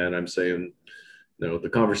season. And I'm saying, the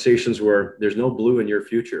conversations where there's no blue in your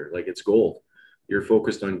future, like it's gold. You're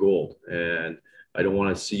focused on gold. And I don't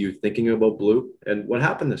want to see you thinking about blue. And what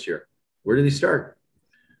happened this year? Where did he start?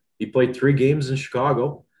 He played 3 games in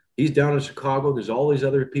Chicago. He's down in Chicago. There's all these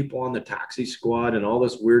other people on the taxi squad and all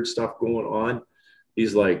this weird stuff going on.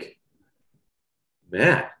 He's like,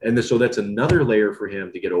 man. And so that's another layer for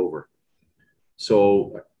him to get over.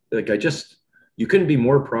 So, like, you couldn't be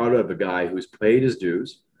more proud of a guy who's paid his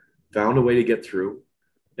dues, found a way to get through,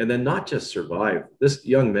 and then not just survive. This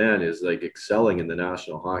young man is like excelling in the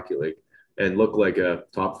National Hockey League and looked like a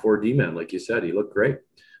top 4 D-man. Like you said, he looked great,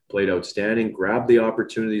 played outstanding, grabbed the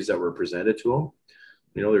opportunities that were presented to him.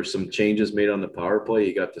 There's some changes made on the power play.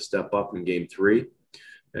 He got to step up in game 3,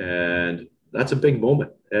 and that's a big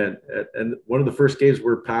moment. And one of the first games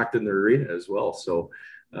were packed in the arena as well. So,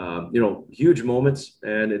 huge moments,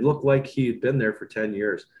 and it looked like he had been there for 10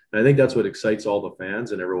 years. And I think that's what excites all the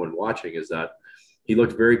fans and everyone watching, is that he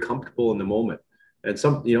looked very comfortable in the moment. And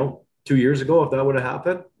 2 years ago, if that would have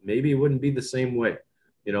happened, maybe it wouldn't be the same way,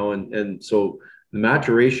 and so the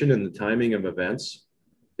maturation and the timing of events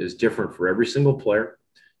is different for every single player.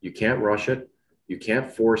 You can't rush it. You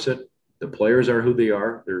can't force it. The players are who they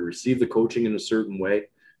are. They receive the coaching in a certain way.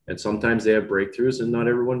 And sometimes they have breakthroughs, and not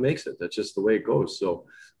everyone makes it. That's just the way it goes.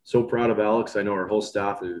 So proud of Alex. I know our whole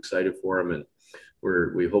staff is excited for him, and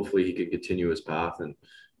we hopefully he can continue his path and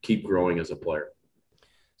keep growing as a player.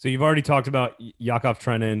 So you've already talked about Yakov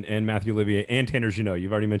Trenin and Matthew Olivier and Tanner Jeannot.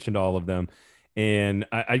 You've already mentioned all of them. And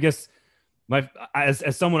I guess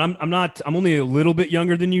as someone, I'm only a little bit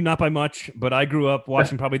younger than you, not by much, but I grew up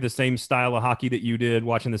watching probably the same style of hockey that you did,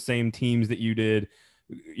 watching the same teams that you did.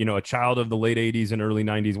 A child of the late 80s and early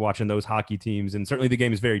 90s watching those hockey teams, and certainly the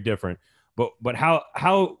game is very different. But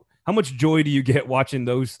how much joy do you get watching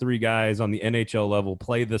those 3 guys on the NHL level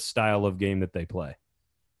play the style of game that they play?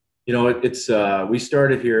 It's we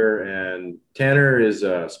started here, and Tanner is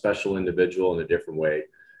a special individual in a different way.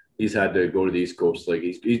 He's had to go to the East Coast League.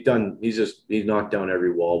 He's knocked down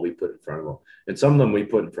every wall we put in front of him, and some of them we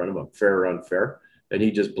put in front of him, fair or unfair, and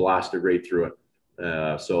he just blasted right through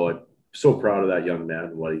it. So I'm so proud of that young man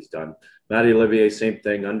and what he's done. Matty Olivier, same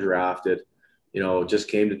thing, undrafted. Just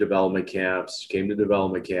came to development camps,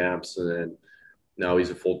 and then now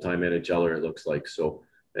he's a full-time NHLer, it looks like. So,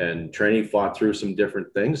 and training fought through some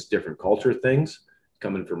different things, different culture things.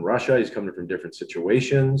 Coming from Russia, he's coming from different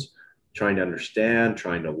situations, trying to understand,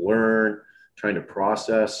 trying to learn, trying to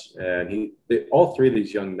process. And all 3 of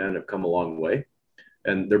these young men have come a long way.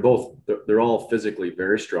 And they're all physically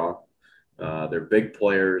very strong. They're big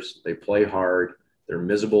players. They play hard. They're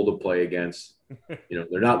miserable to play against.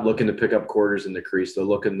 They're not looking to pick up quarters in the crease. They're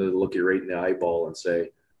looking to look you right in the eyeball and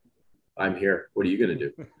say, I'm here. What are you going to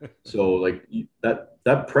do? So like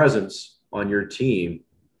that presence on your team,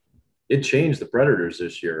 it changed the Predators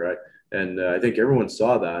this year, right? And I think everyone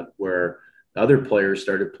saw that, where other players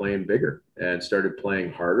started playing bigger and started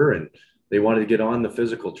playing harder, and they wanted to get on the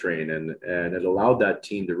physical train, and it allowed that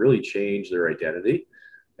team to really change their identity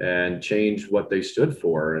and change what they stood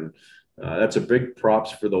for. And that's a big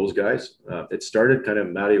props for those guys. It started kind of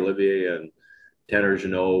Matty Olivier and Tanner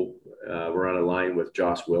Jeannot were on a line with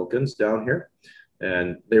Josh Wilkins down here,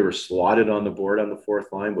 and they were slotted on the board on the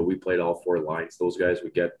 4th line, but we played all 4 lines. Those guys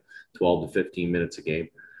would get 12 to 15 minutes a game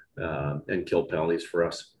and kill penalties for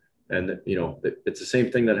us. And, it's the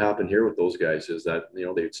same thing that happened here with those guys, is that,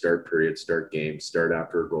 they'd start periods, start games, start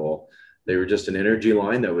after a goal. They were just an energy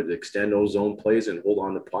line that would extend those zone plays and hold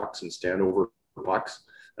on to pucks and stand over pucks,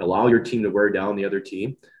 allow your team to wear down the other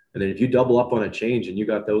team. And then if you double up on a change and you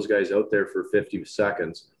got those guys out there for 50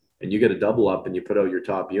 seconds and you get a double up and you put out your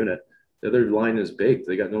top unit, the other line is baked.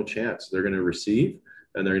 They got no chance. They're going to receive,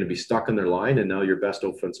 and they're going to be stuck in their line. And now your best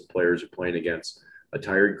offensive players are playing against a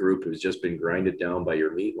tired group who's just been grinded down by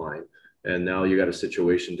your meat line. And now you got a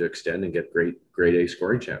situation to extend and get great A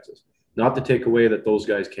scoring chances. Not to take away that those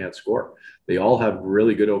guys can't score. They all have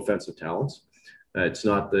really good offensive talents. It's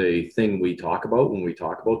not the thing we talk about when we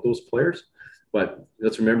talk about those players. But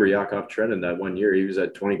let's remember Yakov Trenin, that one year he was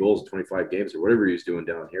at 20 goals in 25 games or whatever he was doing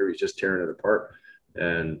down here. He's just tearing it apart.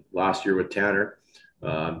 And last year with Tanner,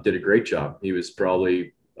 did a great job. He was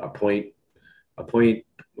probably a point,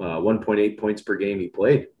 1.8 points per game he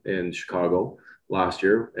played in Chicago last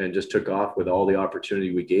year, and just took off with all the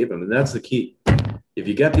opportunity we gave him. And that's the key. If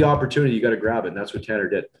you get the opportunity, you got to grab it. And that's what Tanner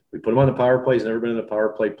did. We put him on the power play. He's never been in the power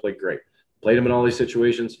play, played great. Played him in all these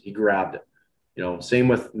situations. He grabbed it. Same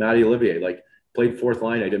with Matty Olivier. Like, played fourth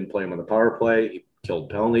line. I didn't play him on the power play. He killed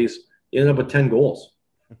penalties. He ended up with 10 goals.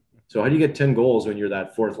 So how do you get 10 goals when you're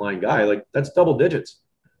that fourth line guy? Like, that's double digits.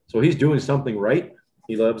 So he's doing something right.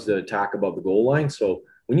 He loves to attack above the goal line. So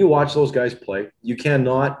when you watch those guys play, you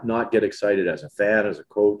cannot not get excited as a fan, as a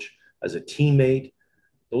coach, as a teammate.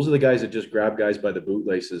 Those are the guys that just grab guys by the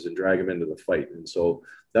bootlaces and drag them into the fight. And so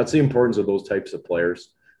that's the importance of those types of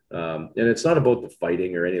players. And it's not about the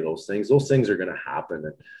fighting or any of those things. Those things are going to happen.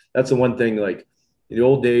 And that's the one thing, like, in the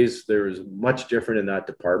old days, there was much different in that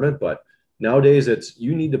department. But nowadays, it's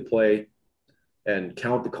you need to play and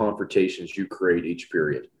count the confrontations you create each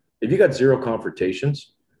period. If you got zero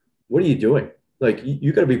confrontations, what are you doing? Like,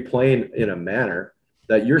 you got to be playing in a manner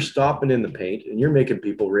that you're stopping in the paint and you're making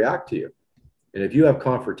people react to you. And if you have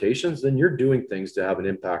confrontations, then you're doing things to have an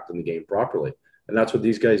impact on the game properly. And that's what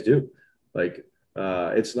these guys do. Like,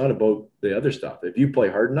 it's not about the other stuff. If you play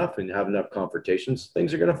hard enough and have enough confrontations,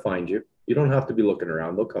 things are going to find you. You don't have to be looking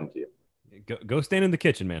around. They'll come to you. Go stand in the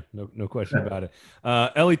kitchen, man. No question about it.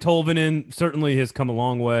 Ellie Tolvanen certainly has come a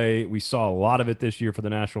long way. We saw a lot of it this year for the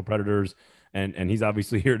Nashville Predators, and he's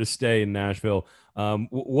obviously here to stay in Nashville.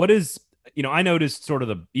 What is, I noticed sort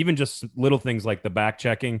of even just little things like the back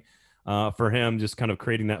checking for him, just kind of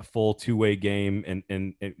creating that full two-way game.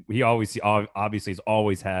 And he obviously has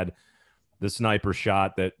always had the sniper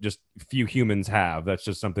shot that just few humans have. That's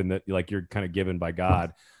just something that, like, you're kind of given by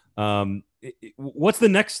God. What's the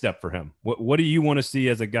next step for him? What do you want to see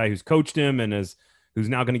as a guy who's coached him and who's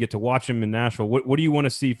now going to get to watch him in Nashville? What do you want to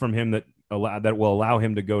see from him that will allow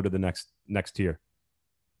him to go to the next tier?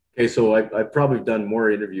 Okay, so I've probably done more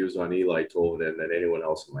interviews on Eli Tolvanen than anyone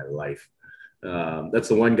else in my life. That's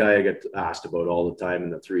the one guy I get asked about all the time in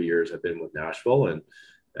the 3 years I've been with Nashville,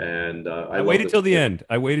 and I waited till the end.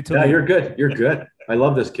 You're good. You're good. I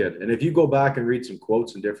love this kid. And if you go back and read some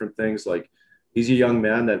quotes and different things, like, he's a young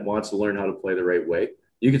man that wants to learn how to play the right way.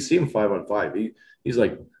 You can see him 5-on-5. He's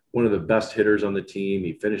like one of the best hitters on the team.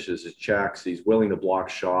 He finishes his checks. He's willing to block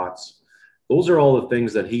shots. Those are all the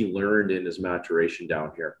things that he learned in his maturation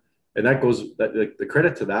down here. And the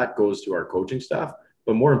credit to that goes to our coaching staff,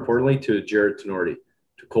 but more importantly to Jared Tenorti,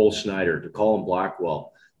 to Cole Schneider, to Colin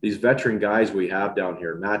Blackwell, these veteran guys we have down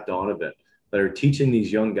here, Matt Donovan, that are teaching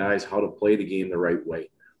these young guys how to play the game the right way.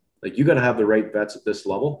 Like, you got to have the right vets at this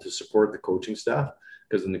level to support the coaching staff,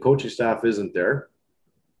 because when the coaching staff isn't there,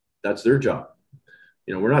 that's their job.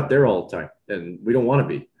 We're not there all the time, and we don't want to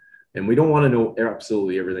be. And we don't want to know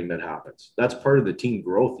absolutely everything that happens. That's part of the team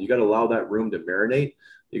growth. You got to allow that room to marinate.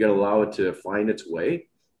 You got to allow it to find its way.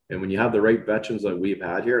 And when you have the right veterans that we've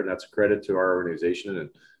had here, and that's a credit to our organization and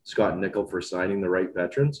Scott Nickel for signing the right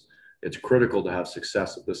veterans, it's critical to have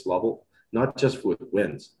success at this level, not just with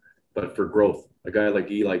wins, but for growth. A guy like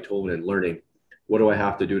Eli Tolvanen learning, what do I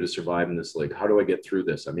have to do to survive in this league? How do I get through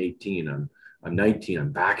this? I'm 18. I'm 19.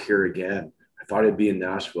 I'm back here again. I thought I'd be in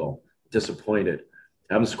Nashville. Disappointed.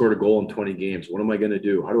 Haven't scored a goal in 20 games. What am I going to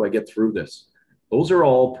do? How do I get through this? Those are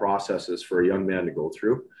all processes for a young man to go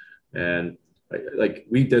through. And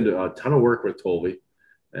we did a ton of work with Tolvy.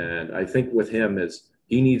 And I think with him is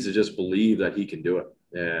he needs to just believe that he can do it.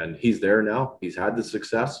 And he's there now. He's had the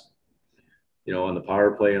success. On the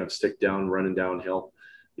power play, on stick down, running downhill.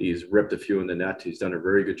 He's ripped a few in the net. He's done a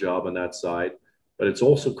very good job on that side. But it's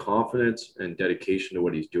also confidence and dedication to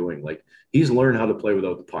what he's doing. Like, he's learned how to play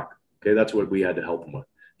without the puck. Okay, that's what we had to help him with.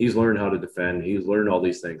 He's learned how to defend. He's learned all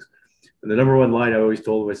these things. And the number one line I always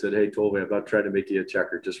told him, I said, hey, Tolby, I'm not trying to make you a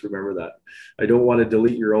checker. Just remember that. I don't want to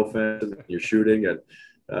delete your offense and your shooting.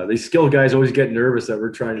 And these skilled guys always get nervous that we're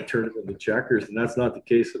trying to turn it into checkers, and that's not the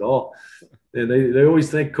case at all. And they always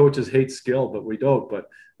think coaches hate skill, but we don't. But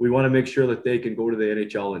we want to make sure that they can go to the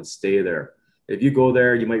NHL and stay there. If you go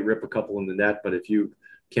there, you might rip a couple in the net, but if you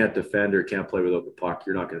can't defend or can't play without the puck,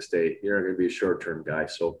 you're not going to stay. You're not going to be a short-term guy.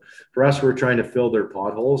 So for us, we're trying to fill their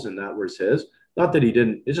potholes, and that was his. Not that he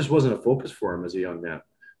didn't. It just wasn't a focus for him as a young man.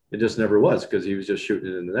 It just never was, because he was just shooting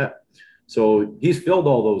it in the net. So he's filled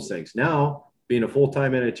all those things. Now, being a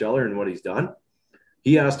full-time NHLer and what he's done,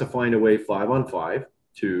 he has to find a way 5-on-5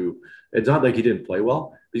 to – it's not like he didn't play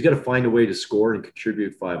well. He's got to find a way to score and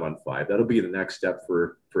contribute 5-on-5. That'll be the next step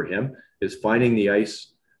for him, is finding the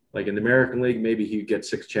ice. Like in the American League, maybe he'd get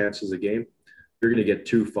 6 chances a game. You're going to get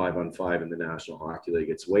 2 5-on-5 in the National Hockey League.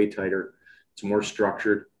 It's way tighter. It's more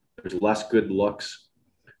structured. There's less good looks.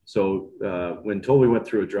 So when Toby went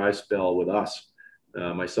through a dry spell with us,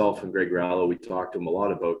 myself and Greg Rallo, we talked to him a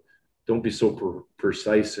lot about don't be so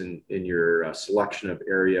precise in your selection of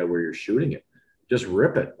area where you're shooting it. Just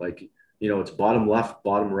rip it. Like, it's bottom left,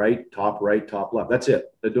 bottom right, top left. That's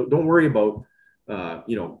it. Don't worry about,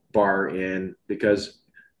 bar in, because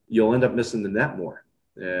you'll end up missing the net more.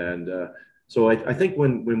 And so I think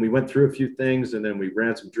when we went through a few things and then we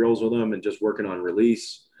ran some drills with him and just working on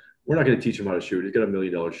release, we're not going to teach him how to shoot. He's got $1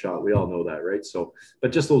 million shot. We all know that, right? So,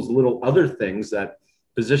 but just those little other things, that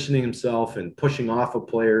positioning himself and pushing off of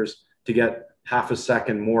players to get half a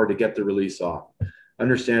second more to get the release off,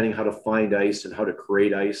 understanding how to find ice and how to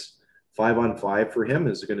create ice 5-on-5 for him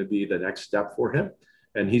is going to be the next step for him.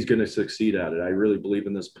 And he's going to succeed at it. I really believe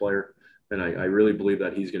in this player. And I really believe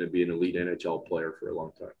that he's going to be an elite NHL player for a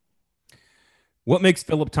long time. What makes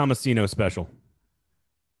Philip Tomasino special?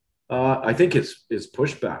 I think his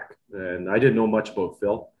pushback. And I didn't know much about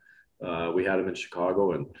Phil. We had him in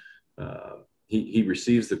Chicago, and he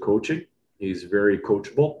receives the coaching. He's very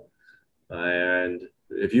coachable. And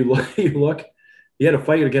if you look, he had a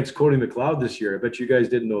fight against Cody McLeod this year. I bet you guys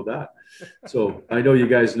didn't know that. So I know you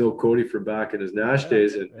guys know Cody from back in his Nash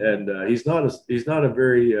days, and he's not a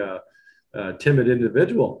very timid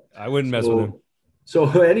individual. I wouldn't mess with him.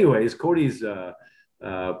 So anyways, Cody's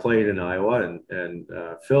playing in Iowa, and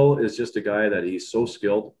Phil is just a guy that he's so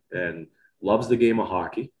skilled and loves the game of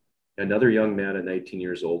hockey. Another young man at 19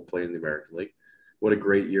 years old playing in the American League. What a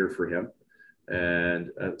great year for him.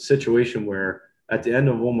 And a situation where at the end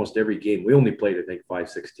of almost every game, we only played, I think,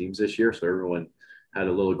 5-6 teams this year, so everyone had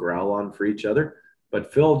a little growl on for each other.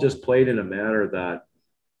 But Phil just played in a manner that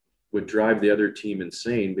would drive the other team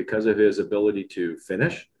insane because of his ability to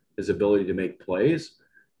finish, his ability to make plays,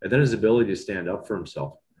 and then his ability to stand up for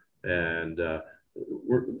himself. And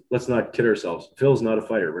let's not kid ourselves. Phil's not a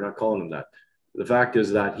fighter. We're not calling him that. The fact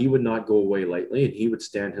is that he would not go away lightly, and he would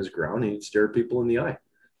stand his ground, and he'd stare people in the eye.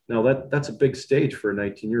 Now, that's a big stage for a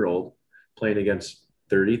 19-year-old playing against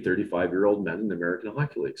 30, 35-year-old men in the American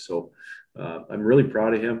Hockey League. So I'm really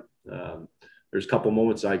proud of him. There's a couple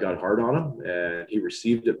moments I got hard on him, and he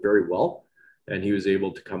received it very well, and he was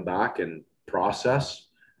able to come back and process.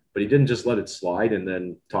 But he didn't just let it slide and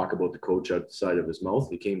then talk about the coach outside of his mouth.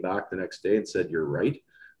 He came back the next day and said, "You're right,"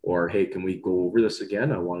 or, "Hey, can we go over this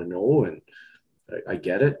again? I want to know." And I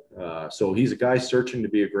get it. So he's a guy searching to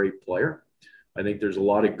be a great player. I think there's a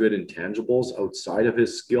lot of good intangibles outside of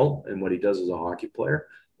his skill and what he does as a hockey player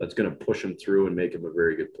that's going to push him through and make him a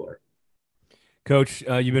very good player. Coach,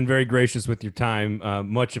 you've been very gracious with your time.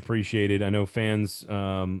 Much appreciated. I know fans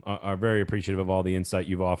are very appreciative of all the insight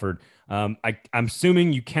you've offered. I'm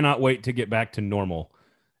assuming you cannot wait to get back to normal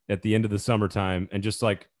at the end of the summertime and just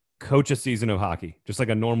like coach a season of hockey, just like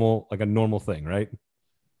a normal thing, right?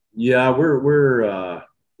 Yeah, we're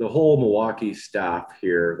the whole Milwaukee staff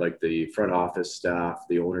here, like the front office staff,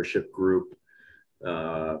 the ownership group,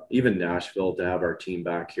 even Nashville, to have our team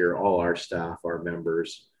back here, all our staff, our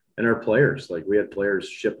members, and our players. Like, we had players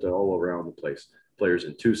shipped all around the place. Players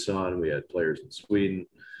in Tucson, we had players in Sweden.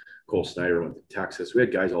 Cole Snyder went to Texas. We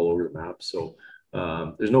had guys all over the map. So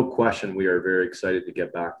there's no question we are very excited to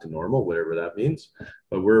get back to normal, whatever that means.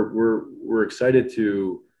 But we're excited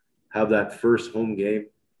to have that first home game.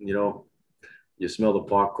 You smell the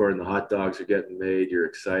popcorn, the hot dogs are getting made. You're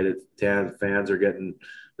excited. Fans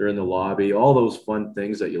they're in the lobby. All those fun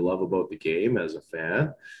things that you love about the game as a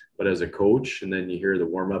fan, but as a coach, and then you hear the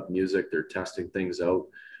warm-up music. They're testing things out.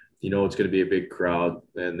 It's going to be a big crowd,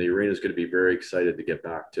 and the arena is going to be very excited to get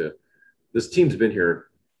back to. This team's been here,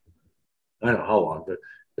 I don't know how long,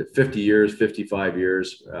 but 50 years, 55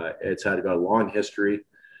 years. It's got a long history,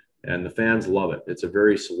 and the fans love it. It's a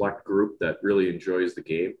very select group that really enjoys the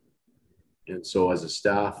game. And so as a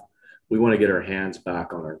staff, we want to get our hands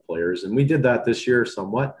back on our players. And we did that this year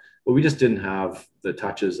somewhat, but we just didn't have the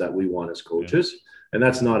touches that we want as coaches. And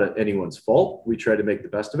that's not anyone's fault. We try to make the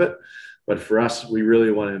best of it. But for us, we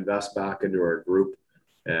really want to invest back into our group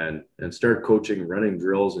and start coaching, running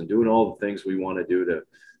drills, and doing all the things we want to do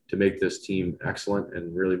to make this team excellent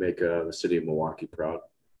and really make the city of Milwaukee proud.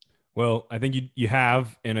 Well, I think you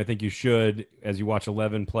have, and I think you should, as you watch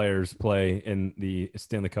 11 players play in the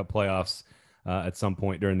Stanley Cup playoffs at some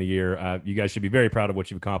point during the year. You guys should be very proud of what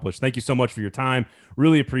you've accomplished. Thank you so much for your time.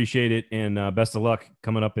 Really appreciate it, and best of luck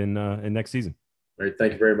coming up in next season. All right,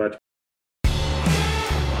 thank you very much.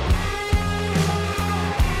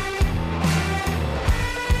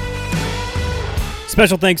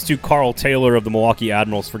 Special thanks to Karl Taylor of the Milwaukee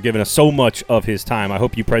Admirals for giving us so much of his time. I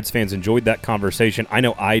hope you Preds fans enjoyed that conversation. I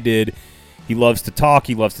know I did. He loves to talk.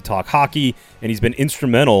 He loves to talk hockey, and he's been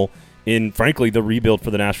instrumental in, frankly, the rebuild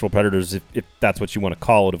for the Nashville Predators, if that's what you want to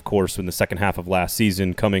call it, of course, in the second half of last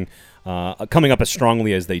season, coming up as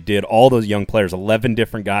strongly as they did. All those young players, 11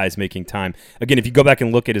 different guys making time. Again, if you go back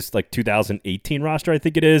and look at his 2018 roster, I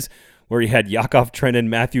think it is, where he had Yakov Trenin,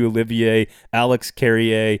 Matthew Olivier, Alex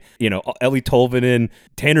Carrier, Ellie Tolvanen,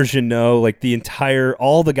 Tanner Jeannot,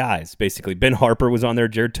 all the guys, basically. Ben Harper was on there.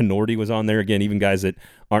 Jared Tenorti was on there. Again, even guys that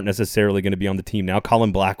aren't necessarily going to be on the team now.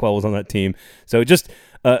 Colin Blackwell was on that team. So just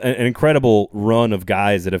an incredible run of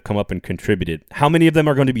guys that have come up and contributed. How many of them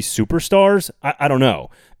are going to be superstars? I don't know.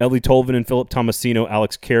 Ellie Tolvanen, Philip Tomasino,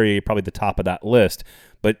 Alex Carrier, probably the top of that list.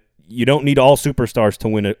 But you don't need all superstars to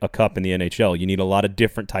win a cup in the NHL. You need a lot of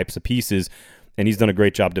different types of pieces, and he's done a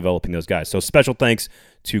great job developing those guys. So special thanks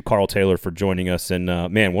to Karl Taylor for joining us. And,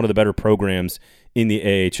 one of the better programs in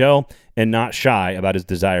the AHL, and not shy about his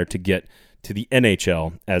desire to get to the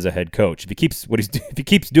NHL as a head coach. If he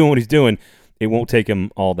keeps doing what he's doing, it won't take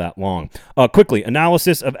him all that long. Quickly,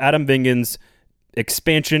 analysis of Adam Vingen's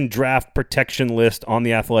expansion draft protection list on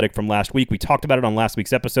The Athletic from last week. We talked about it on last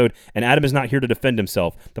week's episode, and Adam is not here to defend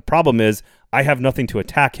himself. The problem is I have nothing to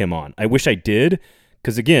attack him on. I wish I did,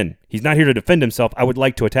 because, again, he's not here to defend himself. I would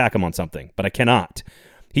like to attack him on something, but I cannot.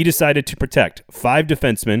 He decided to protect 5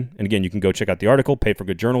 defensemen, and, again, you can go check out the article, pay for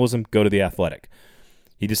good journalism, go to The Athletic.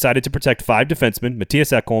 He decided to protect 5 defensemen,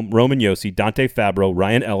 Matthias Ekholm, Roman Josi, Dante Fabro,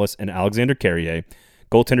 Ryan Ellis, and Alexander Carrier,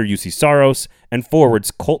 goaltender UC Saros, and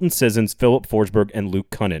forwards Colton Sissons, Philip Forsberg, and Luke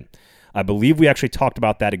Cunnin. I believe we actually talked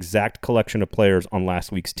about that exact collection of players on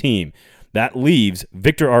last week's team. That leaves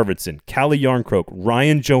Victor Arvidsson, Kalle Jarnkrok,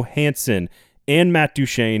 Ryan Johansson, and Matt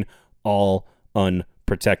Duchene all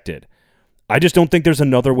unprotected. I just don't think there's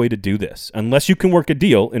another way to do this, unless you can work a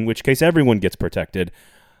deal, in which case everyone gets protected.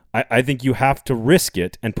 I think you have to risk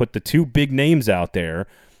it and put the 2 big names out there.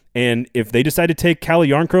 And if they decide to take Kalle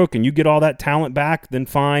Jarnkrok and you get all that talent back, then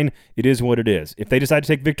fine, it is what it is. If they decide to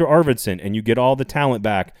take Victor Arvidsson and you get all the talent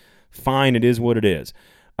back, fine, it is what it is.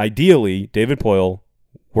 Ideally, David Poile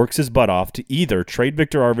works his butt off to either trade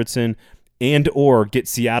Victor Arvidsson and or get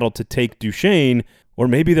Seattle to take Duchene, or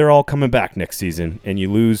maybe they're all coming back next season and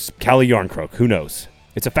you lose Kalle Jarnkrok. Who knows?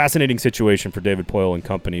 It's a fascinating situation for David Poile and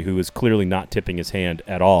company, who is clearly not tipping his hand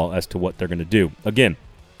at all as to what they're going to do. Again,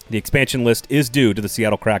 the expansion list is due to the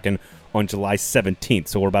Seattle Kraken on July 17th,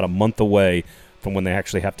 so we're about a month away from when they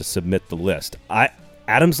actually have to submit the list.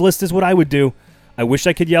 Adam's list is what I would do. I wish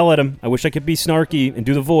I could yell at him. I wish I could be snarky and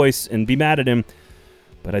do the voice and be mad at him,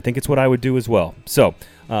 but I think it's what I would do as well. So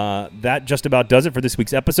that just about does it for this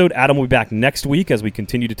week's episode. Adam will be back next week as we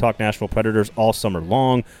continue to talk Nashville Predators all summer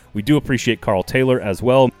long. We do appreciate Karl Taylor as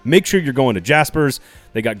well. Make sure you're going to Jasper's.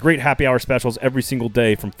 They got great happy hour specials every single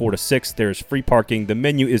day from 4 to 6. There's free parking. The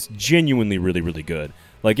menu is genuinely really, really good.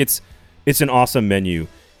 It's an awesome menu,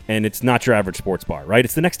 and it's not your average sports bar, right?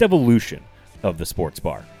 It's the next evolution of the sports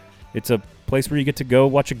bar. It's a place where you get to go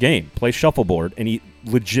watch a game, play shuffleboard, and eat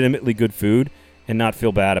legitimately good food and not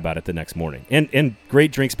feel bad about it the next morning. And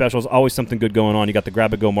great drink specials, always something good going on. You got the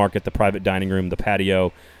grab-and-go market, the private dining room, the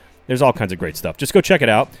patio. There's all kinds of great stuff. Just go check it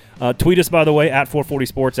out. Tweet us, by the way, at 440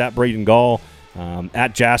 Sports, at Braden Gall,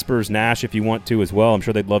 at Jasper's Nash if you want to as well. I'm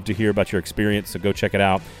sure they'd love to hear about your experience, so go check it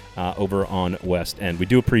out over on West End. We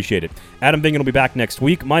do appreciate it. Adam Bingen will be back next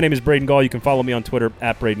week. My name is Braden Gall. You can follow me on Twitter,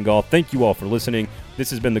 at Braden Gall. Thank you all for listening. This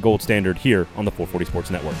has been the Gold Standard here on the 440 Sports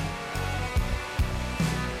Network.